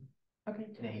presentation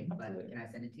today, but can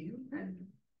I send it to you and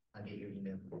I'll get your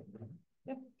email?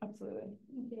 Yeah, absolutely.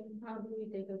 Okay, how do we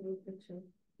take a group picture?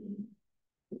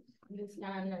 You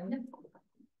stand and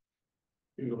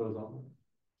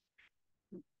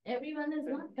everyone is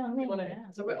not coming.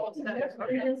 So we're all stand.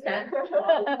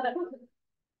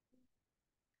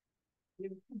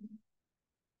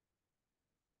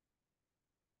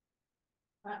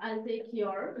 I'll take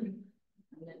your, and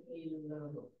then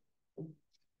we'll,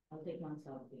 I'll take one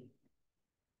selfie.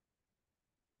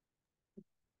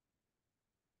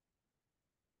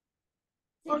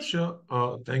 Sure.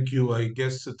 Thank you. I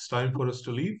guess it's time for us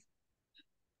to leave,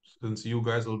 since you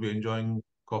guys will be enjoying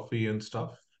coffee and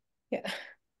stuff. Yeah.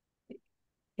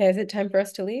 Yeah, is it time for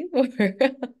us to leave? Thank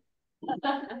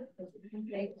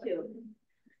you.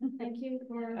 Thank you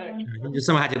for.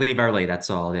 Someone had to leave early. That's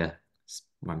all. Yeah,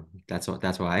 that's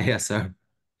why. Yeah. So.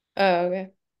 Oh, okay.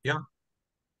 Yeah.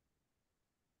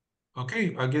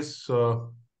 Okay. I guess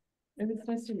It's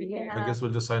nice to meet you. I guess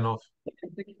we'll just sign off.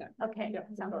 Okay,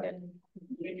 sounds good.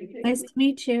 Nice to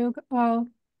meet you. Oh,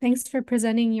 thanks for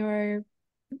presenting your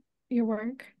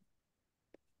work.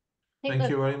 Thank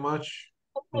you very much.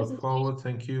 Look forward.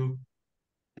 Thank you.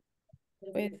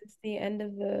 Wait, is this the end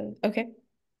of the, okay.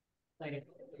 But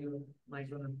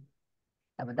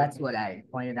that's what I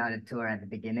pointed out at tour at the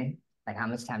beginning. Like, how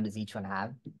much time does each one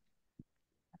have?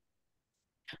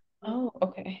 Oh,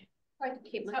 okay. Try to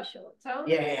keep my short. Tell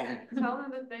Yeah. Tell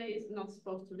them that they're not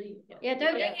supposed to leave. Yeah,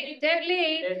 don't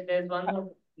leave. There's one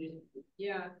more.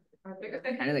 Yeah. Because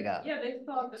they, How do they go? yeah, they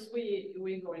thought that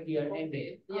we're going We are to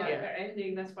ending. Yeah, Yeah. we're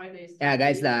ending. That's why they. Yeah,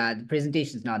 guys, the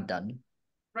presentation's not done.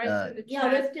 Right. So the Yeah,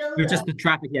 chat- we're still. You're just the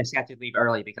traffic. Yes, you have to leave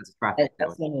early because of traffic.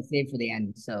 That's one we'll save for the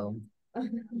end, so.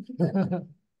 Don't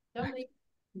leave.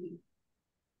 To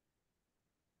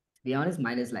be honest,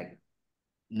 mine is like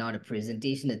not a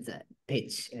presentation, it's a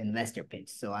pitch, an investor pitch.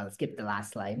 So I'll skip the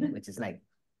last slide, which is like,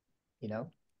 you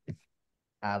know.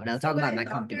 But I'll talk about my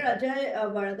company. After Ajay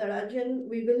Varadarajan,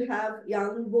 we will have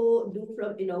Yangbo Du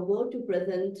from Innovo to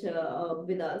present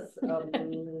with us.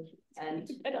 And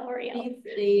please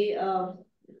stay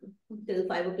till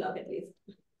 5 o'clock at least.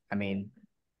 I mean,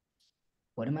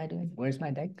 what am I doing? Where's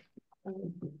my deck?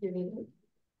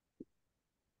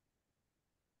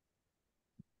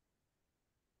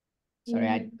 Sorry,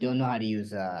 I don't know how to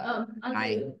use my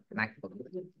MacBook.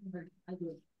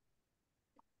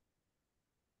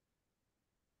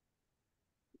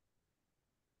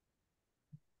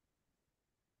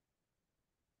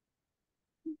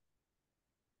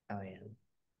 Oh yeah.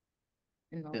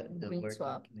 The Green Word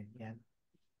swap. document, yeah.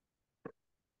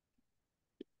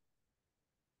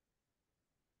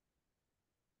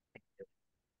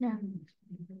 Yeah.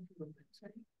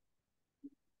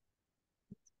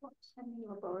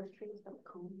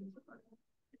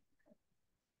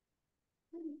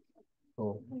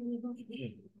 Cool.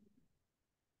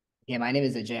 Yeah, my name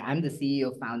is Ajay. I'm the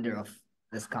CEO founder of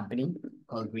this company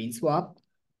called GreenSwap.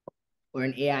 We're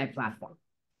an AI platform.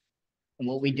 And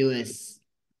what we do is,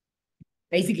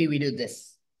 basically we do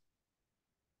this.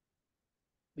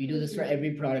 We do this for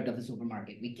every product of a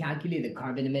supermarket. We calculate the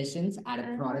carbon emissions at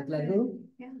a product level.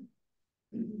 Yeah.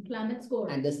 Climate score.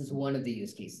 And this is one of the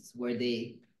use cases where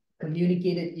they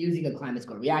communicate it using a climate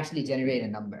score. We actually generate a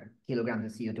number,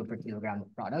 kilograms of CO2 per kilogram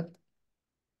of product.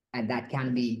 And that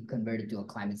can be converted to a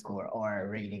climate score or a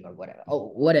rating or whatever. Oh,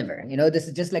 whatever. You know, this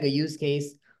is just like a use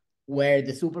case where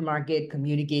the supermarket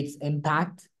communicates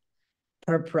impact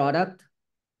per product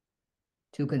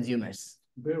to consumers.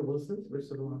 Where was this? Which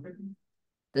supermarket?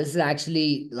 This is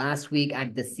actually last week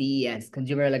at the CES,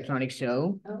 Consumer Electronics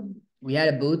Show. Oh. We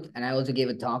had a booth and I also gave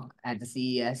a talk at the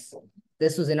CES.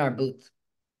 This was in our booth.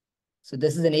 So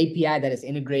this is an API that has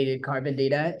integrated carbon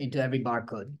data into every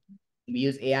barcode. We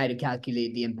use AI to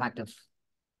calculate the impact of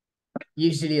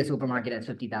usually a supermarket has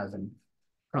 50,000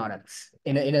 products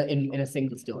in a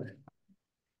single store.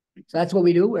 So that's what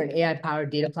we do. We're an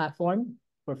AI-powered data platform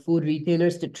for food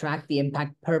retailers to track the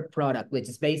impact per product, which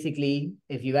is basically,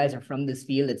 if you guys are from this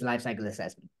field, it's life cycle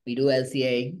assessment. We do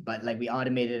LCA, but like we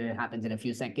automate it and it happens in a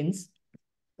few seconds.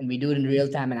 And we do it in real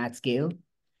time and at scale.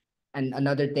 And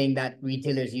another thing that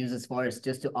retailers use us for is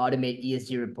just to automate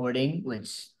ESG reporting,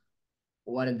 which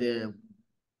one of the,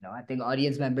 I think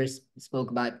audience members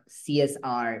spoke about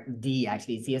CSRD,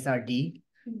 actually, CSRD,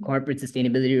 Corporate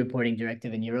Sustainability Reporting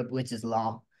Directive in Europe, which is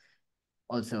law.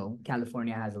 Also,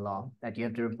 California has a law that you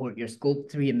have to report your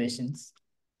Scope 3 emissions,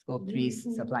 Scope 3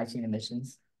 supply chain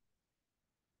emissions.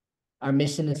 Our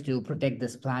mission is to protect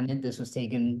this planet. This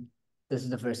is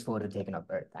the first photo taken of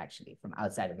Earth, actually, from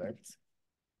outside of Earth.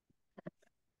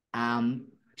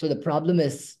 So the problem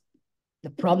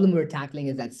we're tackling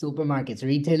is that supermarkets,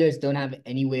 retailers don't have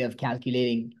any way of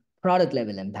calculating product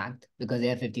level impact because they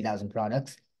have 50,000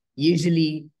 products.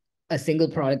 Usually a single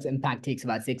product's impact takes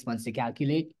about 6 months to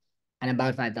calculate and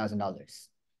about $5,000.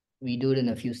 We do it in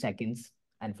a few seconds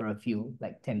and for a few,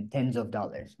 like tens of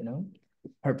dollars,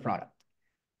 per product.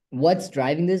 What's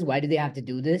driving this? Why do they have to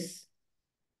do this?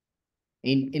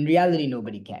 In reality,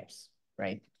 nobody cares,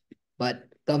 right? But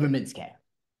governments care.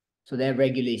 So there are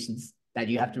regulations that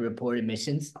you have to report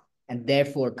emissions, and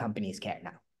therefore companies care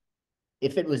now.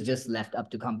 If it was just left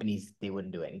up to companies, they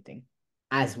wouldn't do anything,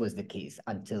 as was the case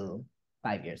until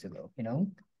 5 years ago,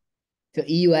 So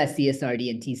EU has CSRD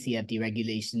and TCFD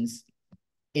regulations.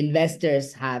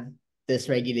 Investors have this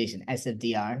regulation,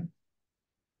 SFDR.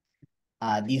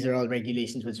 These are all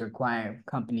regulations which require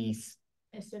companies.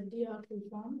 SFDR full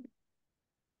form?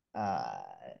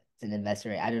 It's an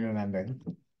investor, I don't remember.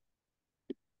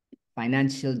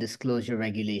 Financial Disclosure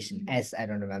Regulation, I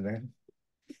don't remember.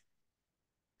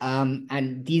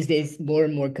 And these days, more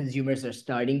and more consumers are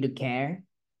starting to care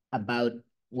about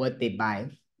what they buy,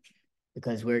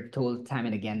 because we're told time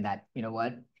and again that, you know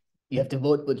what, you have to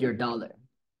vote with your dollar.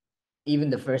 Even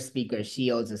the first speaker,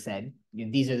 she also said,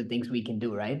 these are the things we can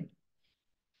do, right?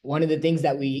 One of the things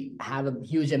that we have a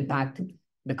huge impact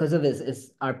because of this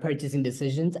is our purchasing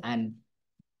decisions. And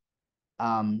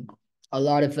a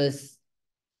lot of us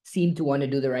seem to want to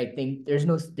do the right thing. There's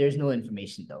no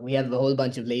information though. We have a whole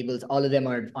bunch of labels. All of them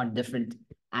are on different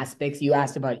aspects. You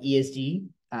asked about ESG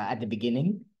at the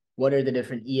beginning. What are the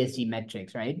different ESG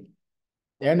metrics, right?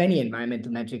 There are many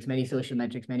environmental metrics, many social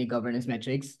metrics, many governance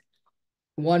metrics.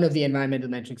 One of the environmental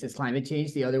metrics is climate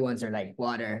change. The other ones are like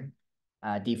water,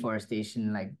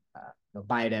 deforestation, like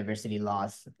biodiversity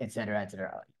loss, et cetera,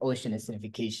 ocean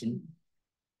acidification.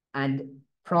 And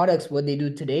products, what they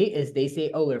do today is they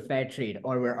say, oh, we're fair trade,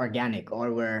 or we're organic,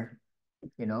 or we're,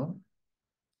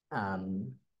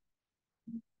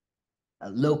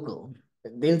 local.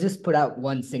 They'll just put out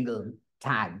one single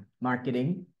tag,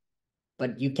 marketing,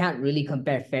 but you can't really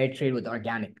compare fair trade with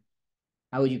organic.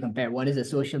 How would you compare? One is a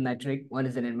social metric, one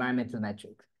is an environmental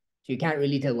metric. So you can't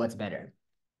really tell what's better.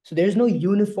 So there's no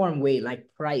uniform way like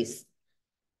price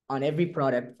on every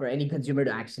product for any consumer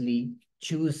to actually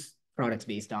choose products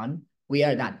based on. We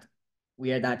are that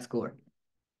score.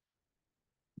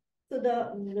 So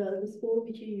the score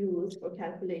which you use for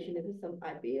calculation, is it some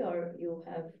IP or you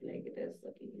have like it is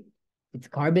okay? It's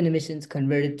carbon emissions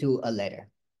converted to a letter.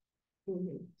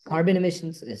 Carbon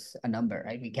emissions is a number,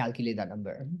 right? We calculate that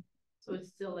number. So it's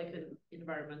still like an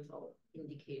environmental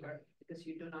indicator because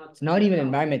you do not. It's not even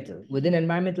environmental. Within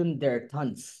environmental, there are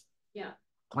tons. Yeah.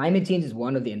 Climate change is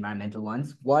one of the environmental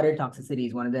ones. Water toxicity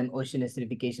is one of them. Ocean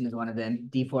acidification is one of them.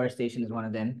 Deforestation is one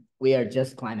of them. We are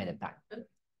just climate impact.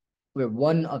 We're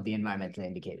one of the environmental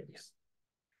indicators.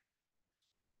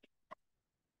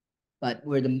 But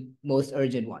we're the most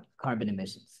urgent one, carbon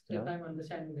emissions. If I'm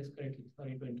understanding this correctly,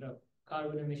 sorry to interrupt,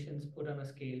 carbon emissions put on a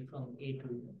scale from A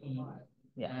to E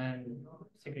and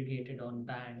segregated on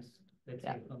bands, let's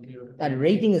say from 0 to 10. That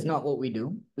rating is not what we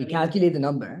do. We calculate the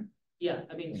number. Yeah,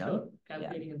 I mean, sure,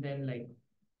 calculating and then like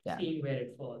seeing where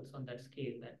it falls on that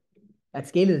scale. That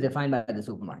scale is defined by the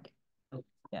supermarket. Okay.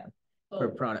 Yeah, per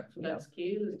product. So that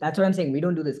scale is. That's what I'm saying. We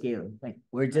don't do the scale. Like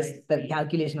we're just the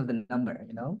calculation of the number.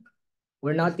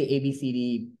 We're not the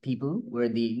ABCD people. We're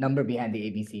the number behind the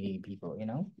ABCD people.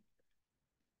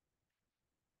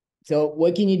 So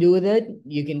what can you do with it?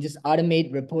 You can just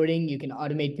automate reporting. You can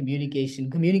automate communication.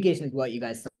 Communication is what you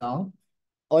guys saw.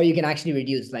 Or you can actually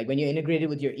reduce, like when you integrate it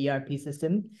with your ERP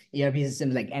systems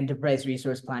like enterprise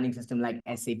resource planning system like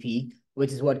SAP,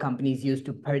 which is what companies use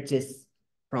to purchase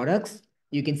products.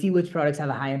 You can see which products have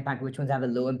a high impact, which ones have a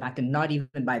low impact, and not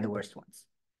even buy the worst ones.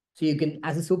 So you can,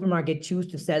 as a supermarket, choose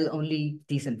to sell only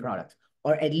decent products,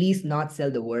 or at least not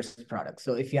sell the worst products.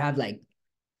 So if you have like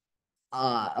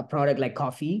a product like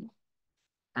coffee,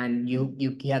 and you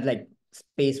have like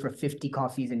space for 50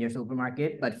 coffees in your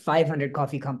supermarket, but 500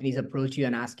 coffee companies approach you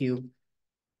and ask you,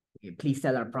 please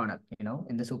sell our product,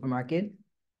 in the supermarket.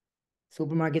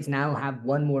 Supermarkets now have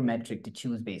one more metric to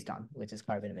choose based on, which is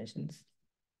carbon emissions.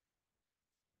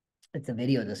 It's a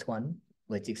video, this one,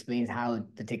 which explains how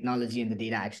the technology and the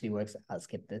data actually works. I'll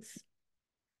skip this.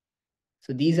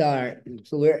 So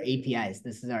we're APIs.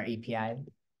 This is our API.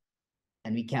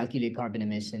 And we calculate carbon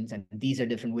emissions, and these are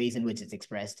different ways in which it's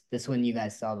expressed. This one you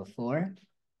guys saw before.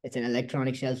 It's an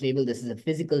electronic shelf label. This is a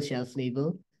physical shelf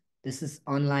label. This is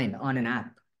online on an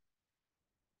app.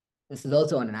 This is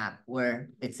also on an app where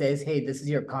it says, hey, this is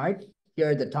your cart. Here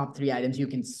are the top 3 items. You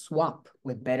can swap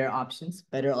with better options,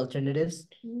 better alternatives,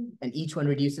 and each one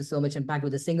reduces so much impact.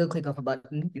 With a single click of a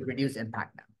button, you reduce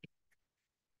impact now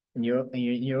in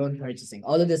your own purchasing.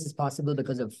 All of this is possible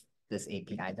because of this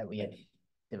API that we have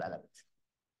developed.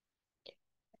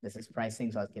 This is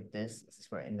pricing, so I'll skip this. This is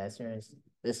for investors.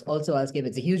 This also I'll skip.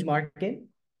 It's a huge market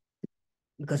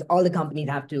because all the companies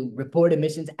have to report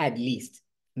emissions at least.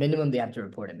 Minimum, they have to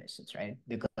report emissions, right?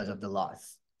 Because of the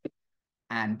laws.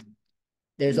 And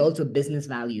there's also business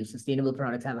value. Sustainable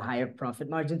products have a higher profit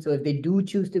margin. So if they do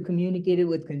choose to communicate it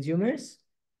with consumers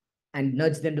and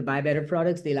nudge them to buy better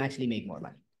products, they'll actually make more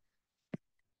money.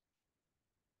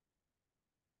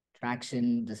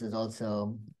 Traction, this is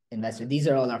also investor. These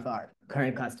are all of our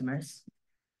current customers.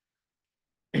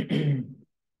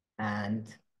 And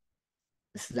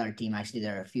this is our team. Actually,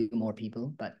 there are a few more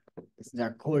people, but this is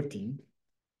our core team.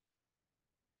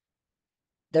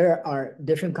 There are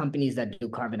different companies that do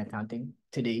carbon accounting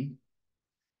today.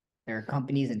 There are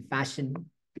companies in fashion.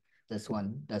 This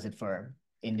one does it for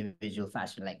individual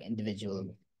fashion, like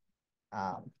individual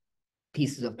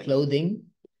pieces of clothing.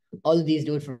 All of these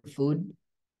do it for food.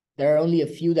 There are only a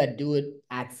few that do it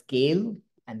at scale,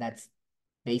 and that's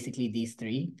basically these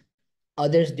three.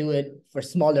 Others do it for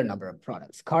smaller number of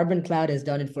products. Carbon Cloud has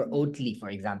done it for Oatly, for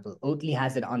example. Oatly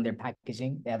has it on their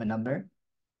packaging. They have a number.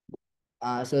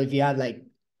 So if you have like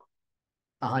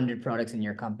 100 products in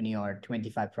your company or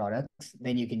 25 products,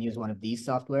 then you can use one of these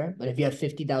software. But if you have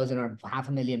 50,000 or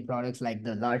 500,000 products like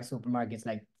the large supermarkets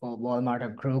like Walmart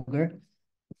or Kroger,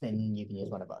 then you can use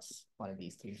one of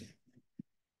these three.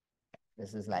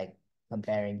 This is like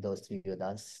comparing those three with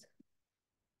us.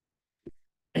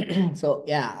 So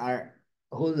yeah, our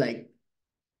whole like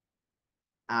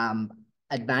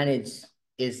advantage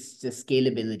is the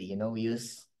scalability. You know, we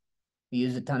use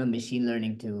a ton of machine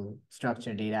learning to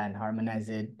structure data and harmonize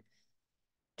it,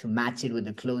 to match it with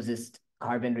the closest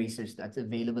carbon research that's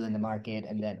available in the market,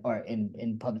 and then or in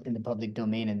the public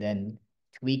domain, and then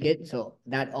tweak it. So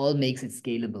that all makes it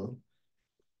scalable.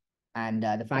 And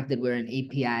the fact that we're an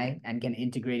API and can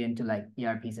integrate into like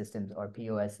ERP systems or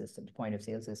POS systems, point of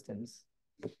sale systems,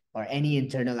 or any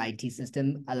internal IT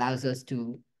system allows us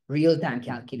to real-time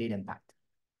calculate impact.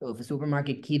 So if a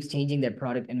supermarket keeps changing their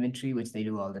product inventory, which they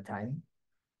do all the time,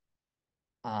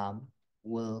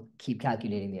 we'll keep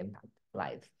calculating the impact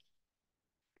live.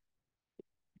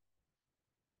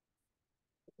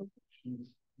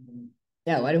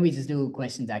 Yeah, why don't we just do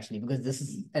questions actually? Because this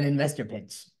is an investor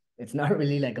pitch. It's not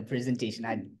really like a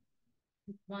presentation.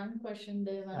 One question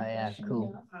there. Oh yeah,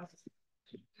 cool.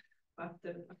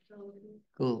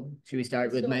 Cool. Should we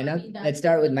start with Mainak? Let's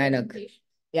start with Mainak.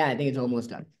 Yeah, I think it's almost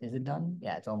done. Is it done?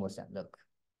 Yeah, it's almost done. Look.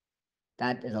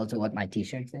 That is also what my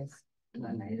t-shirt says.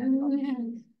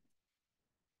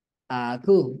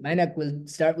 Cool. Mainak, we'll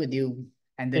start with you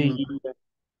and then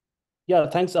Yeah,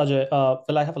 thanks, Ajay.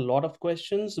 Well, I have a lot of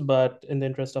questions, but in the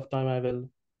interest of time, I will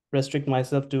restrict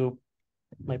myself to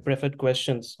my preferred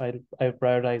questions. I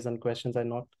prioritize on questions. I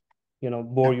not,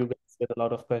 bore you guys with a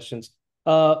lot of questions.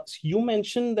 So you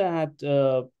mentioned that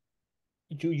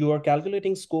you are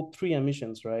calculating scope 3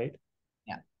 emissions, right?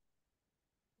 Yeah.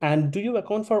 And do you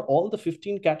account for all the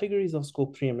 15 categories of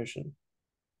scope 3 emission?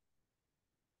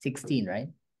 16, right?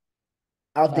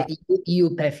 Of the EU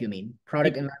PEF, you mean?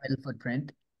 Product environmental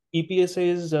footprint. EPA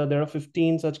says there are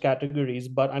 15 such categories,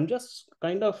 but I'm just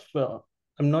kind of,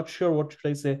 I'm not sure what should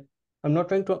I say. I'm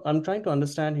trying to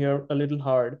understand here a little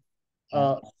hard.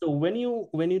 So when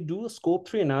you do a scope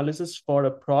 3 analysis for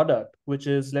a product, which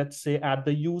is, let's say, at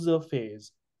the user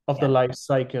phase of the life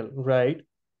cycle, right?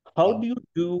 How do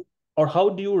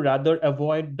you rather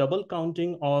avoid double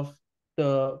counting of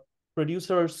the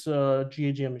producer's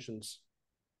GHG emissions?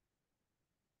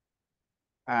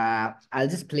 I'll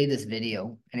just play this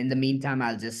video, and in the meantime,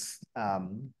 I'll just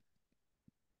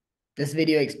this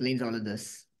video explains all of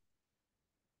this.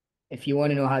 If you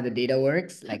want to know how the data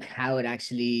works, like how it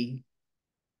actually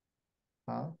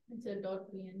It's a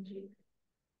 .png.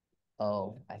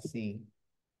 Oh, I see.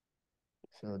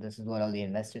 So this is what all the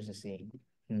investors are seeing.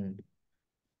 When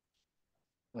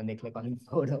they click on the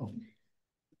photo.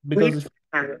 Because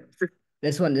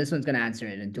this one's gonna answer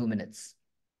it in 2 minutes.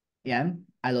 Yeah,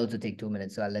 I'll also take 2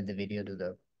 minutes, so I'll let the video do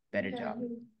the better job.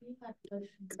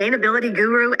 Sustainability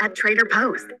guru at Trader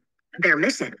Post. Their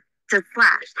mission, to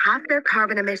slash half their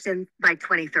carbon emissions by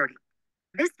 2030.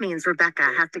 This means Rebecca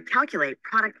has to calculate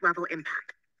product level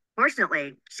impact.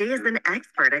 Fortunately, she is an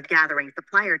expert at gathering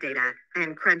supplier data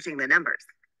and crunching the numbers.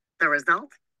 The result?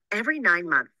 Every 9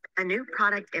 months, a new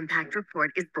product impact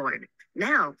report is born.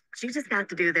 Now, she just has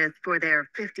to do this for their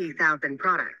 50,000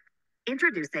 products.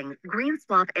 Introducing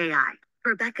GreenSwap AI,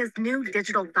 Rebecca's new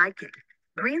digital sidekick.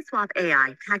 GreenSwap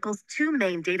AI tackles 2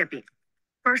 main data beats.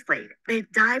 Firstly,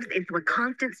 it dives into a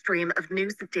constant stream of new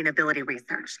sustainability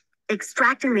research,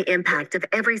 extracting the impact of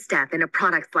every step in a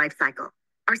product's life cycle.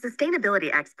 Our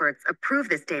sustainability experts approve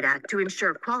this data to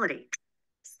ensure quality.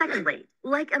 Secondly,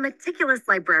 like a meticulous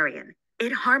librarian,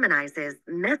 it harmonizes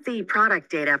messy product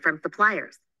data from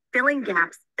suppliers, filling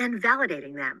gaps and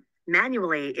validating them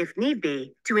manually if need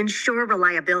be to ensure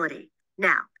reliability.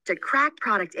 Now, to crack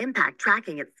product impact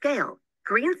tracking at scale,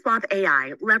 GreenSwap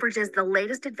AI leverages the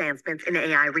latest advancements in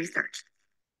AI research.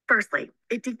 Firstly,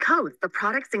 it decodes the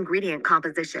product's ingredient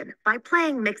composition by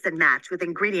playing mix and match with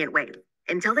ingredient weights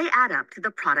until they add up to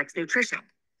the product's nutrition.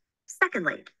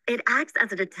 Secondly, it acts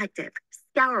as a detective,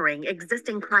 scouring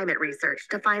existing climate research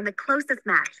to find the closest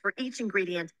match for each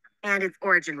ingredient and its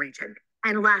origin region.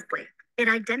 And lastly, it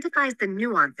identifies the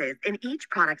nuances in each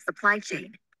product's supply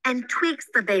chain and tweaks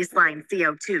the baseline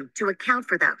CO2 to account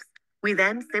for those. We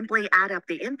then simply add up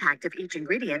the impact of each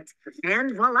ingredient,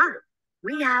 and voila,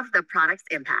 we have the product's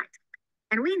impact.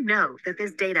 And we know that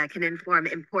this data can inform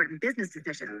important business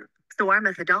decisions. So our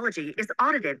methodology is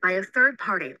audited by a third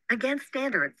party against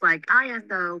standards like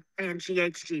ISO and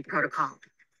GHG protocol.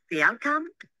 The outcome?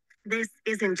 This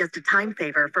isn't just a time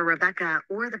favor for Rebecca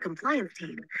or the compliance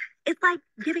team. It's like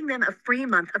giving them a free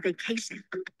month of vacation.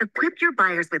 Equip your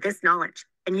buyers with this knowledge,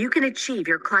 and you can achieve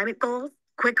your climate goals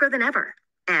quicker than ever.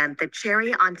 And the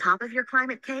cherry on top of your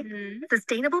climate cake,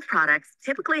 sustainable products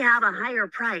typically have a higher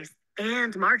price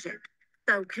and margin.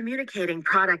 So communicating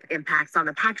product impacts on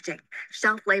the packaging,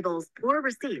 shelf labels, or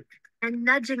receipts, and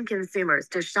nudging consumers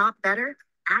to shop better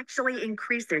actually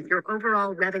increases your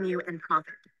overall revenue and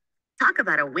profit. Talk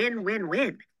about a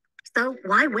win-win-win. So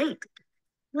why wait?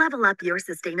 Level up your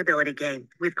sustainability game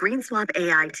with GreenSwap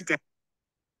AI today.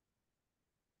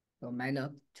 So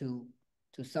Manak, to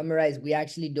summarize, we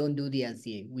actually don't do the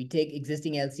LCA. We take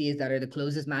existing LCAs that are the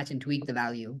closest match and tweak the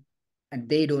value, and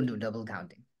they don't do double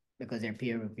counting because they're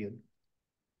peer reviewed.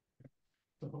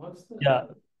 Yeah,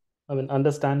 I mean,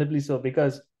 understandably so,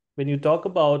 because when you talk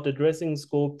about addressing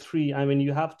scope 3, I mean,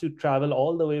 you have to travel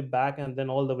all the way back and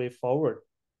then all the way forward,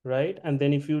 right? And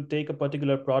then if you take a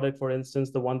particular product, for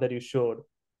instance, the one that you showed,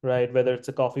 right, whether it's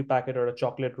a coffee packet or a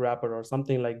chocolate wrapper or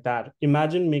something like that,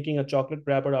 imagine making a chocolate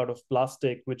wrapper out of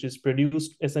plastic, which is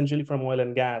produced essentially from oil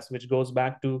and gas, which goes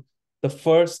back to the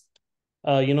first,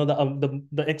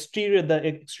 the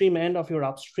extreme end of your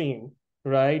upstream,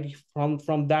 right?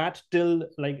 From that till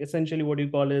like essentially what you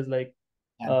call is like,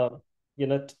 till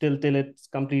it's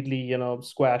completely,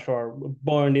 squashed or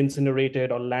burned,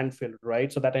 incinerated or landfilled,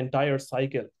 right? So that entire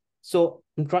cycle. So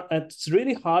it's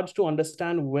really hard to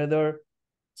understand whether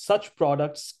such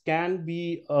products can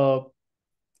be,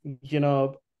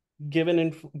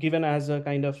 given as a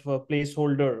kind of a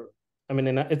placeholder. I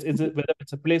mean, whether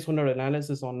it's a placeholder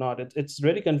analysis or not. It's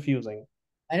really confusing.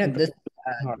 I know this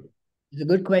is a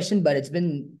good question, but it's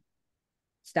been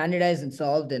standardized and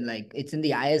solved, and like it's in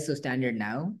the ISO standard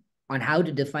now on how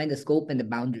to define the scope and the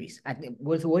boundaries. I think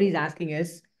what he's asking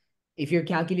is, if you're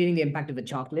calculating the impact of a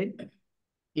chocolate,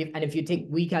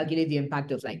 we calculate the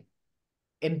impact of like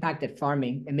impact at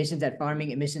farming,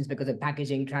 emissions because of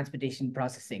packaging, transportation,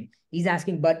 processing. He's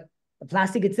asking, but the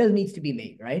plastic itself needs to be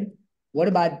made, right? What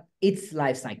about its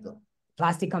life cycle?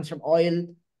 Plastic comes from oil,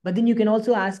 but then you can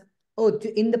also ask,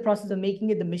 in the process of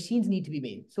making it, the machines need to be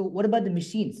made. So what about the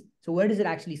machines? So where does it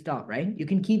actually stop, right? You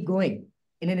can keep going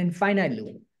in an infinite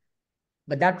loop.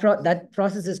 But that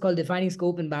process is called defining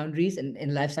scope and boundaries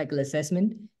in life cycle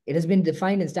assessment. It has been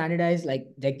defined and standardized like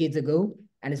decades ago,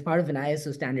 and it's part of an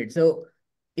ISO standard. So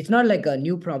it's not like a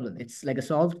new problem. It's like a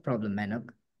solved problem, Manak.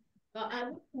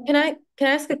 Can I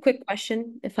ask a quick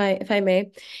question, if I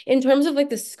may? In terms of like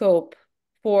the scope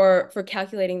for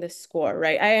calculating the score,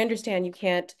 right? I understand you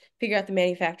can't figure out the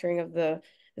manufacturing of the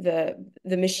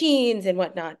machines and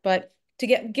whatnot, but to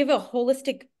give a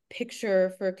holistic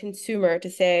picture for a consumer to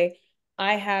say,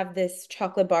 I have this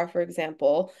chocolate bar, for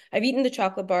example. I've eaten the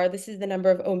chocolate bar. This is the number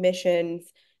of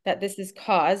omissions that this has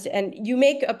caused. And you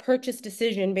make a purchase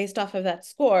decision based off of that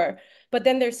score, but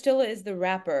then there still is the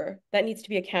wrapper that needs to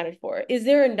be accounted for. Is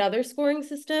there another scoring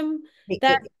system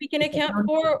that we can account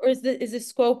for, or is the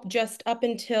scope just up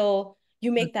until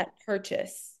you make that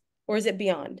purchase, or is it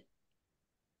beyond?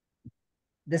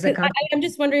 I'm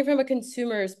just wondering from a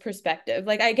consumer's perspective.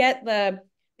 Like I get the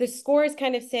score is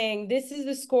kind of saying this is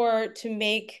the score to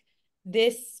make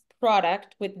this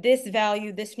product with this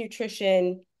value, this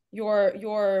nutrition.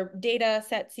 Your data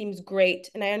set seems great,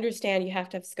 and I understand you have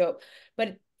to have scope,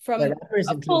 but from a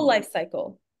full life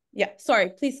cycle. Yeah, sorry,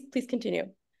 please continue.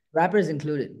 Wrappers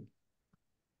included.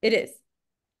 It is.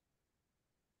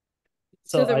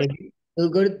 We'll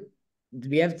go to.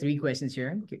 We have 3 questions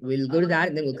here. We'll go to that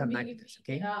and then we'll come back to this.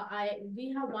 Okay.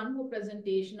 We have one more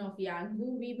presentation of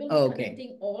Yangbu. We will be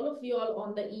connecting all of you all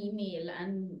on the email,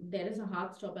 and there is a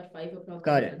hard stop at 5 o'clock.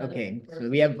 Got it. Okay. So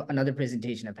we have another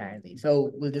presentation apparently.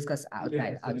 So we'll discuss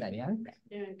outside. Yeah.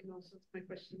 Yeah, I can also ask my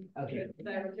question. Okay.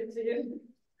 Directly to you.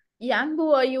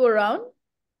 Yangbu, are you around?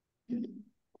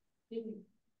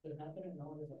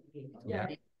 Yeah.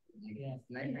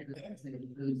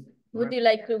 Would you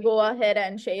like to go ahead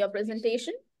and share your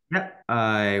presentation? Yep,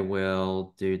 I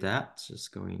will do that.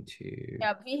 Just going to.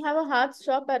 Yeah, we have a hard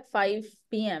stop at 5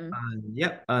 p.m.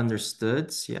 Yep,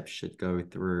 understood. Yep, should go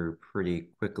through pretty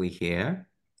quickly here.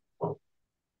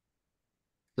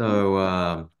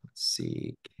 So let's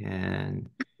see. Can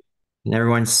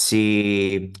everyone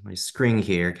see my screen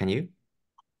here? Can you?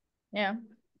 Yeah,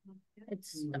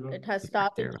 it has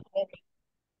started.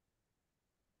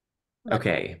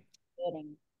 Okay.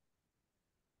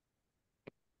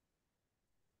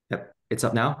 Yep, it's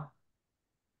up now.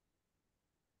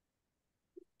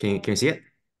 Can you see it?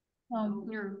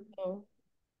 No.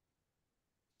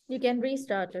 You can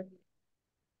restart it.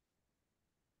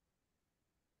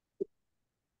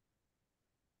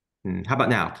 How about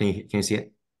now? Can you see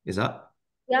it? Is up?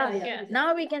 Yeah.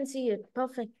 Now we can see it.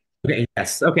 Perfect. Okay,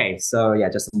 yes. Okay, so yeah,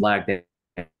 just some lag there.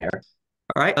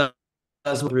 All right.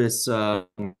 As with this a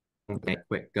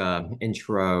quick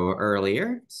intro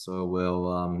earlier, so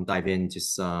we'll dive into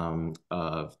some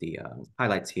of the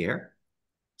highlights here.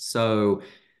 So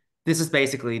this is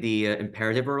basically the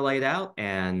imperative we're laid out,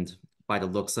 and by the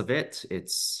looks of it,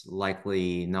 it's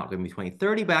likely not going to be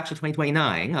 2030, but actually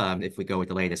 2029 if we go with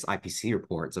the latest IPCC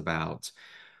reports about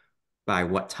by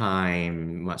what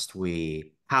time must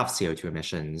we have CO2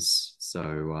 emissions. So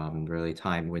really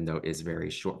time window is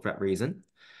very short for that reason.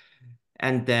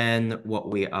 And then what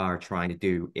we are trying to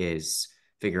do is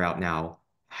figure out now,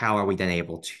 how are we then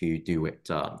able to do it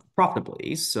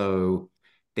profitably? So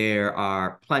there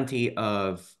are plenty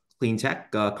of clean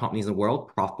tech companies in the world,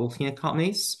 profitable clean tech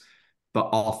companies, but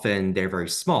often they're very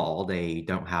small. They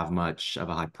don't have much of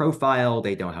a high profile.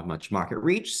 They don't have much market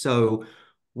reach. So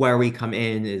where we come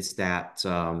in is that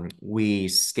we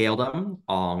scale them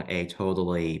on a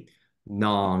totally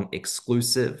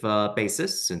non-exclusive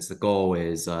basis, since the goal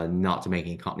is not to make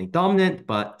any company dominant,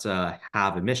 but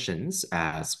have emissions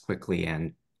as quickly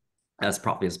and as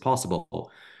properly as possible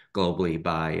globally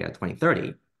by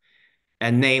 2030.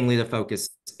 And namely, the focus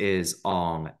is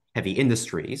on heavy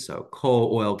industry, so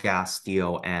coal, oil, gas,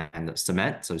 steel, and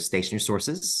cement, so stationary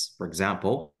sources. For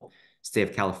example, state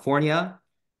of California,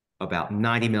 about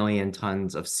 90 million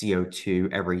tons of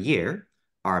CO2 every year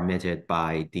are emitted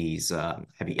by these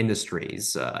heavy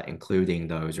industries, including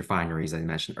those refineries I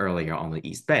mentioned earlier on the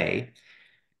East Bay.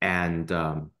 And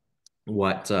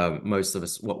what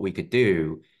we could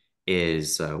do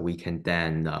is we can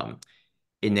then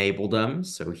enable them.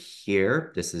 So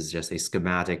here, this is just a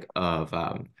schematic of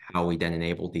how we then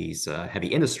enable these heavy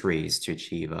industries to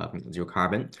achieve zero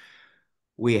carbon.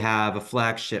 We have a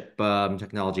flagship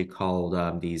technology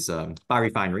called these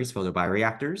biorefineries,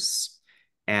 photobioreactors.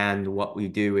 And what we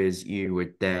do is you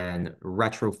would then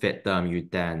retrofit them,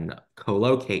 you'd then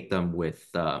co-locate them with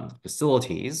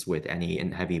facilities, with any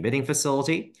heavy emitting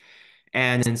facility.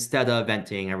 And instead of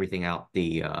venting everything out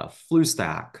the flue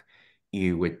stack,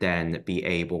 you would then be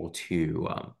able to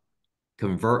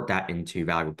convert that into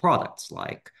valuable products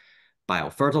like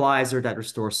biofertilizer that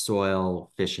restores soil,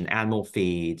 fish and animal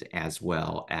feed, as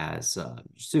well as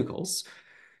nutraceuticals.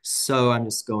 So I'm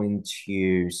just going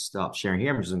to stop sharing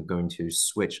here. I'm just going to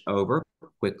switch over,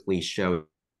 quickly show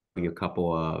you a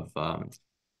couple of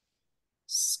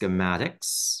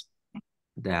schematics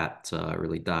that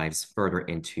really dives further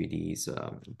into these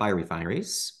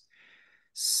biorefineries.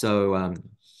 So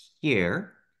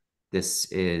here, this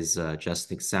is just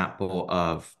an example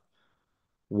of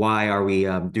why are we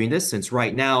doing this? Since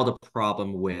right now the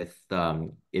problem with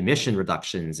emission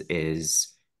reductions is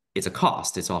it's a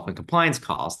cost. It's often compliance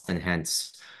cost, and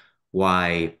hence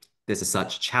why this is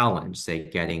such a challenge, say,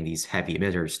 getting these heavy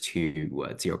emitters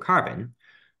to zero carbon.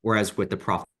 Whereas with the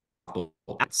profitable,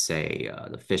 say,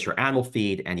 the fish or animal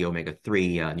feed and the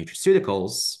omega-3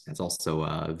 nutraceuticals, it's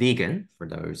also vegan for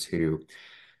those who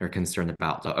are concerned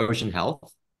about the ocean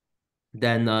health,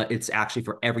 then it's actually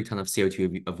for every ton of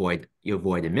CO2 you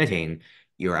avoid emitting,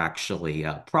 you're actually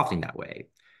profiting that way.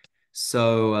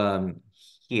 So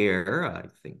here, I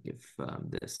think if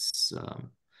this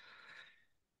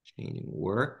changing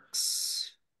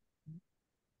works,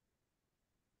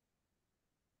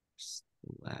 just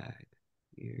lag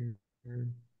here.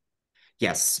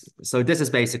 Yes, so this is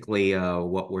basically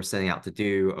what we're setting out to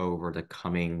do over the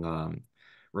coming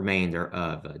remainder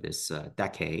of this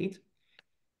decade.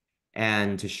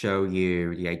 And to show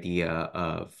you the idea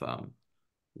of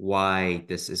why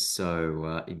this is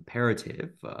so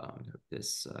imperative,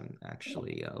 this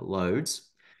actually loads.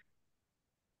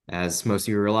 As most of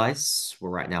you realize, we're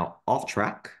right now off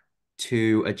track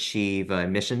to achieve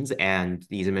emissions and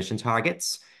these emission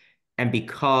targets. And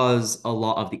because a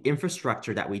lot of the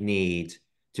infrastructure that we need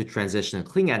to transition to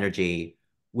clean energy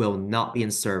will not be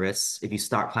in service, if you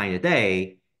start planning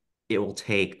today, it will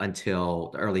take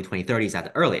until the early 2030s at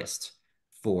the earliest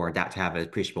for that to have an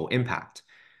appreciable impact.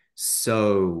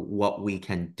 So what we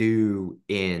can do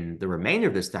in the remainder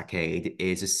of this decade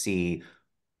is to see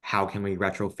how can we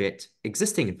retrofit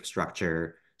existing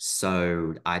infrastructure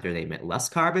so either they emit less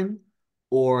carbon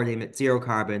or they emit zero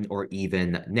carbon or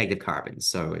even negative carbon.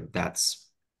 So that's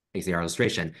basically our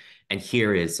illustration. And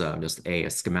here is just a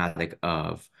schematic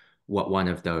of what one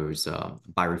of those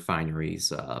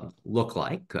biorefineries look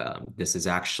like. This is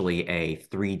actually a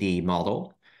 3D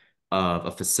model of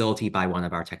a facility by one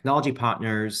of our technology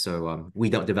partners. So we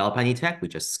don't develop any tech, we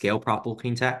just scale profitable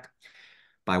clean tech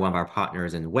by one of our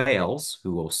partners in Wales,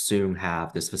 who will soon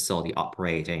have this facility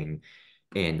operating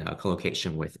in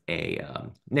co-location with a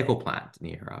nickel plant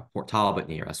near Port Talbot,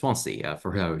 near Swansea,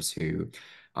 for those who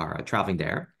are traveling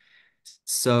there.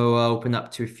 So I'll open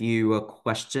up to a few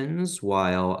questions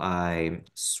while I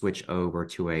switch over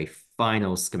to a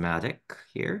final schematic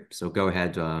here. So go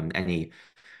ahead, any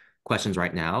questions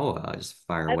right now, just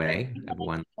fire away,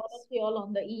 everyone. All of y'all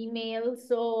on the email.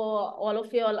 So all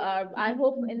of y'all are, I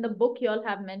hope in the book y'all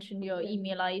have mentioned your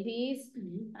email IDs,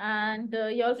 and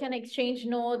y'all can exchange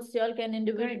notes, y'all can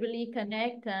individually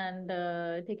connect and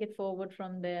take it forward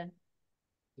from there.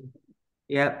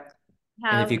 Yep.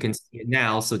 And if you can see it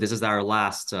now, so this is our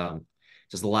last,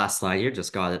 just the last slide here,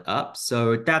 just got it up.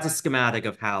 So that's a schematic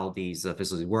of how these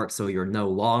facilities work. So you're no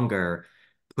longer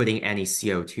putting any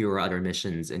CO2 or other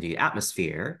emissions into the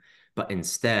atmosphere, but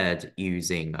instead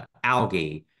using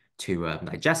algae to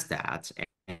digest that.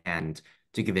 And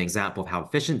to give an example of how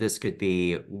efficient this could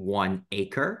be, 1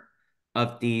 acre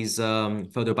of these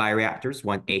photobioreactors,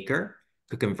 1 acre,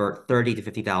 could convert 30 to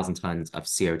 50,000 tons of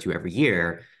CO2 every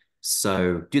year.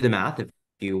 So do the math. If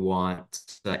you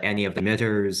want any of the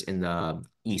emitters in the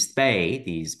East Bay,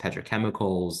 these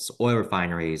petrochemicals, oil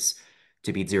refineries,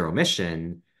 to be zero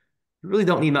emission, you really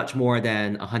don't need much more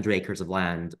than 100 acres of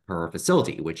land per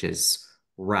facility, which is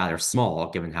rather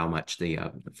small given how much the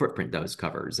footprint those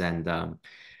covers. And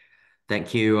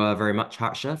thank you very much,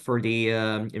 Harsha, for the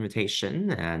invitation.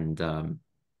 And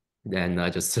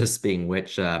then just speaking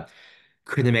which,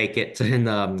 couldn't make it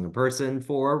in person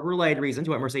for related reasons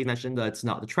to what Mercedes mentioned. It's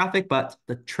not the traffic, but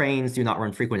the trains do not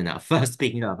run frequent enough.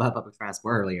 Speaking of public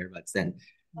transport earlier, but then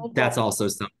that's also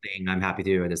something I'm happy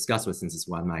to discuss with, since it's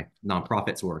one of my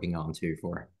nonprofits working on too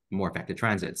for more effective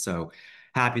transit. So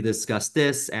happy to discuss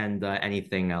this and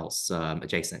anything else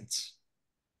adjacent.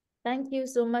 Thank you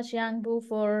so much, Yangbu,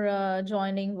 for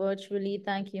joining virtually.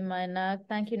 Thank you, Mainak.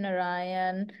 Thank you,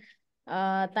 Narayan.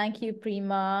 Thank you,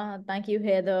 Prima. Thank you,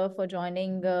 Heather, for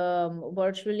joining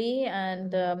virtually.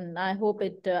 And I hope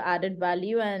it added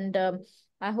value. And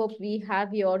I hope we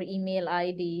have your email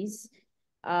IDs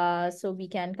so we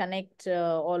can connect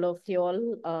all of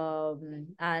y'all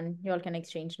and y'all can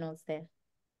exchange notes there.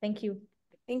 Thank you.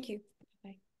 Thank you.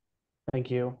 Bye. Thank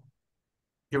you.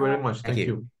 Thank you very much. Thank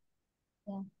you.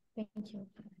 Yeah, thank you.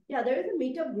 Yeah, there is a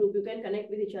meetup group. You can connect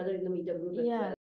with each other in the meetup group. Yeah.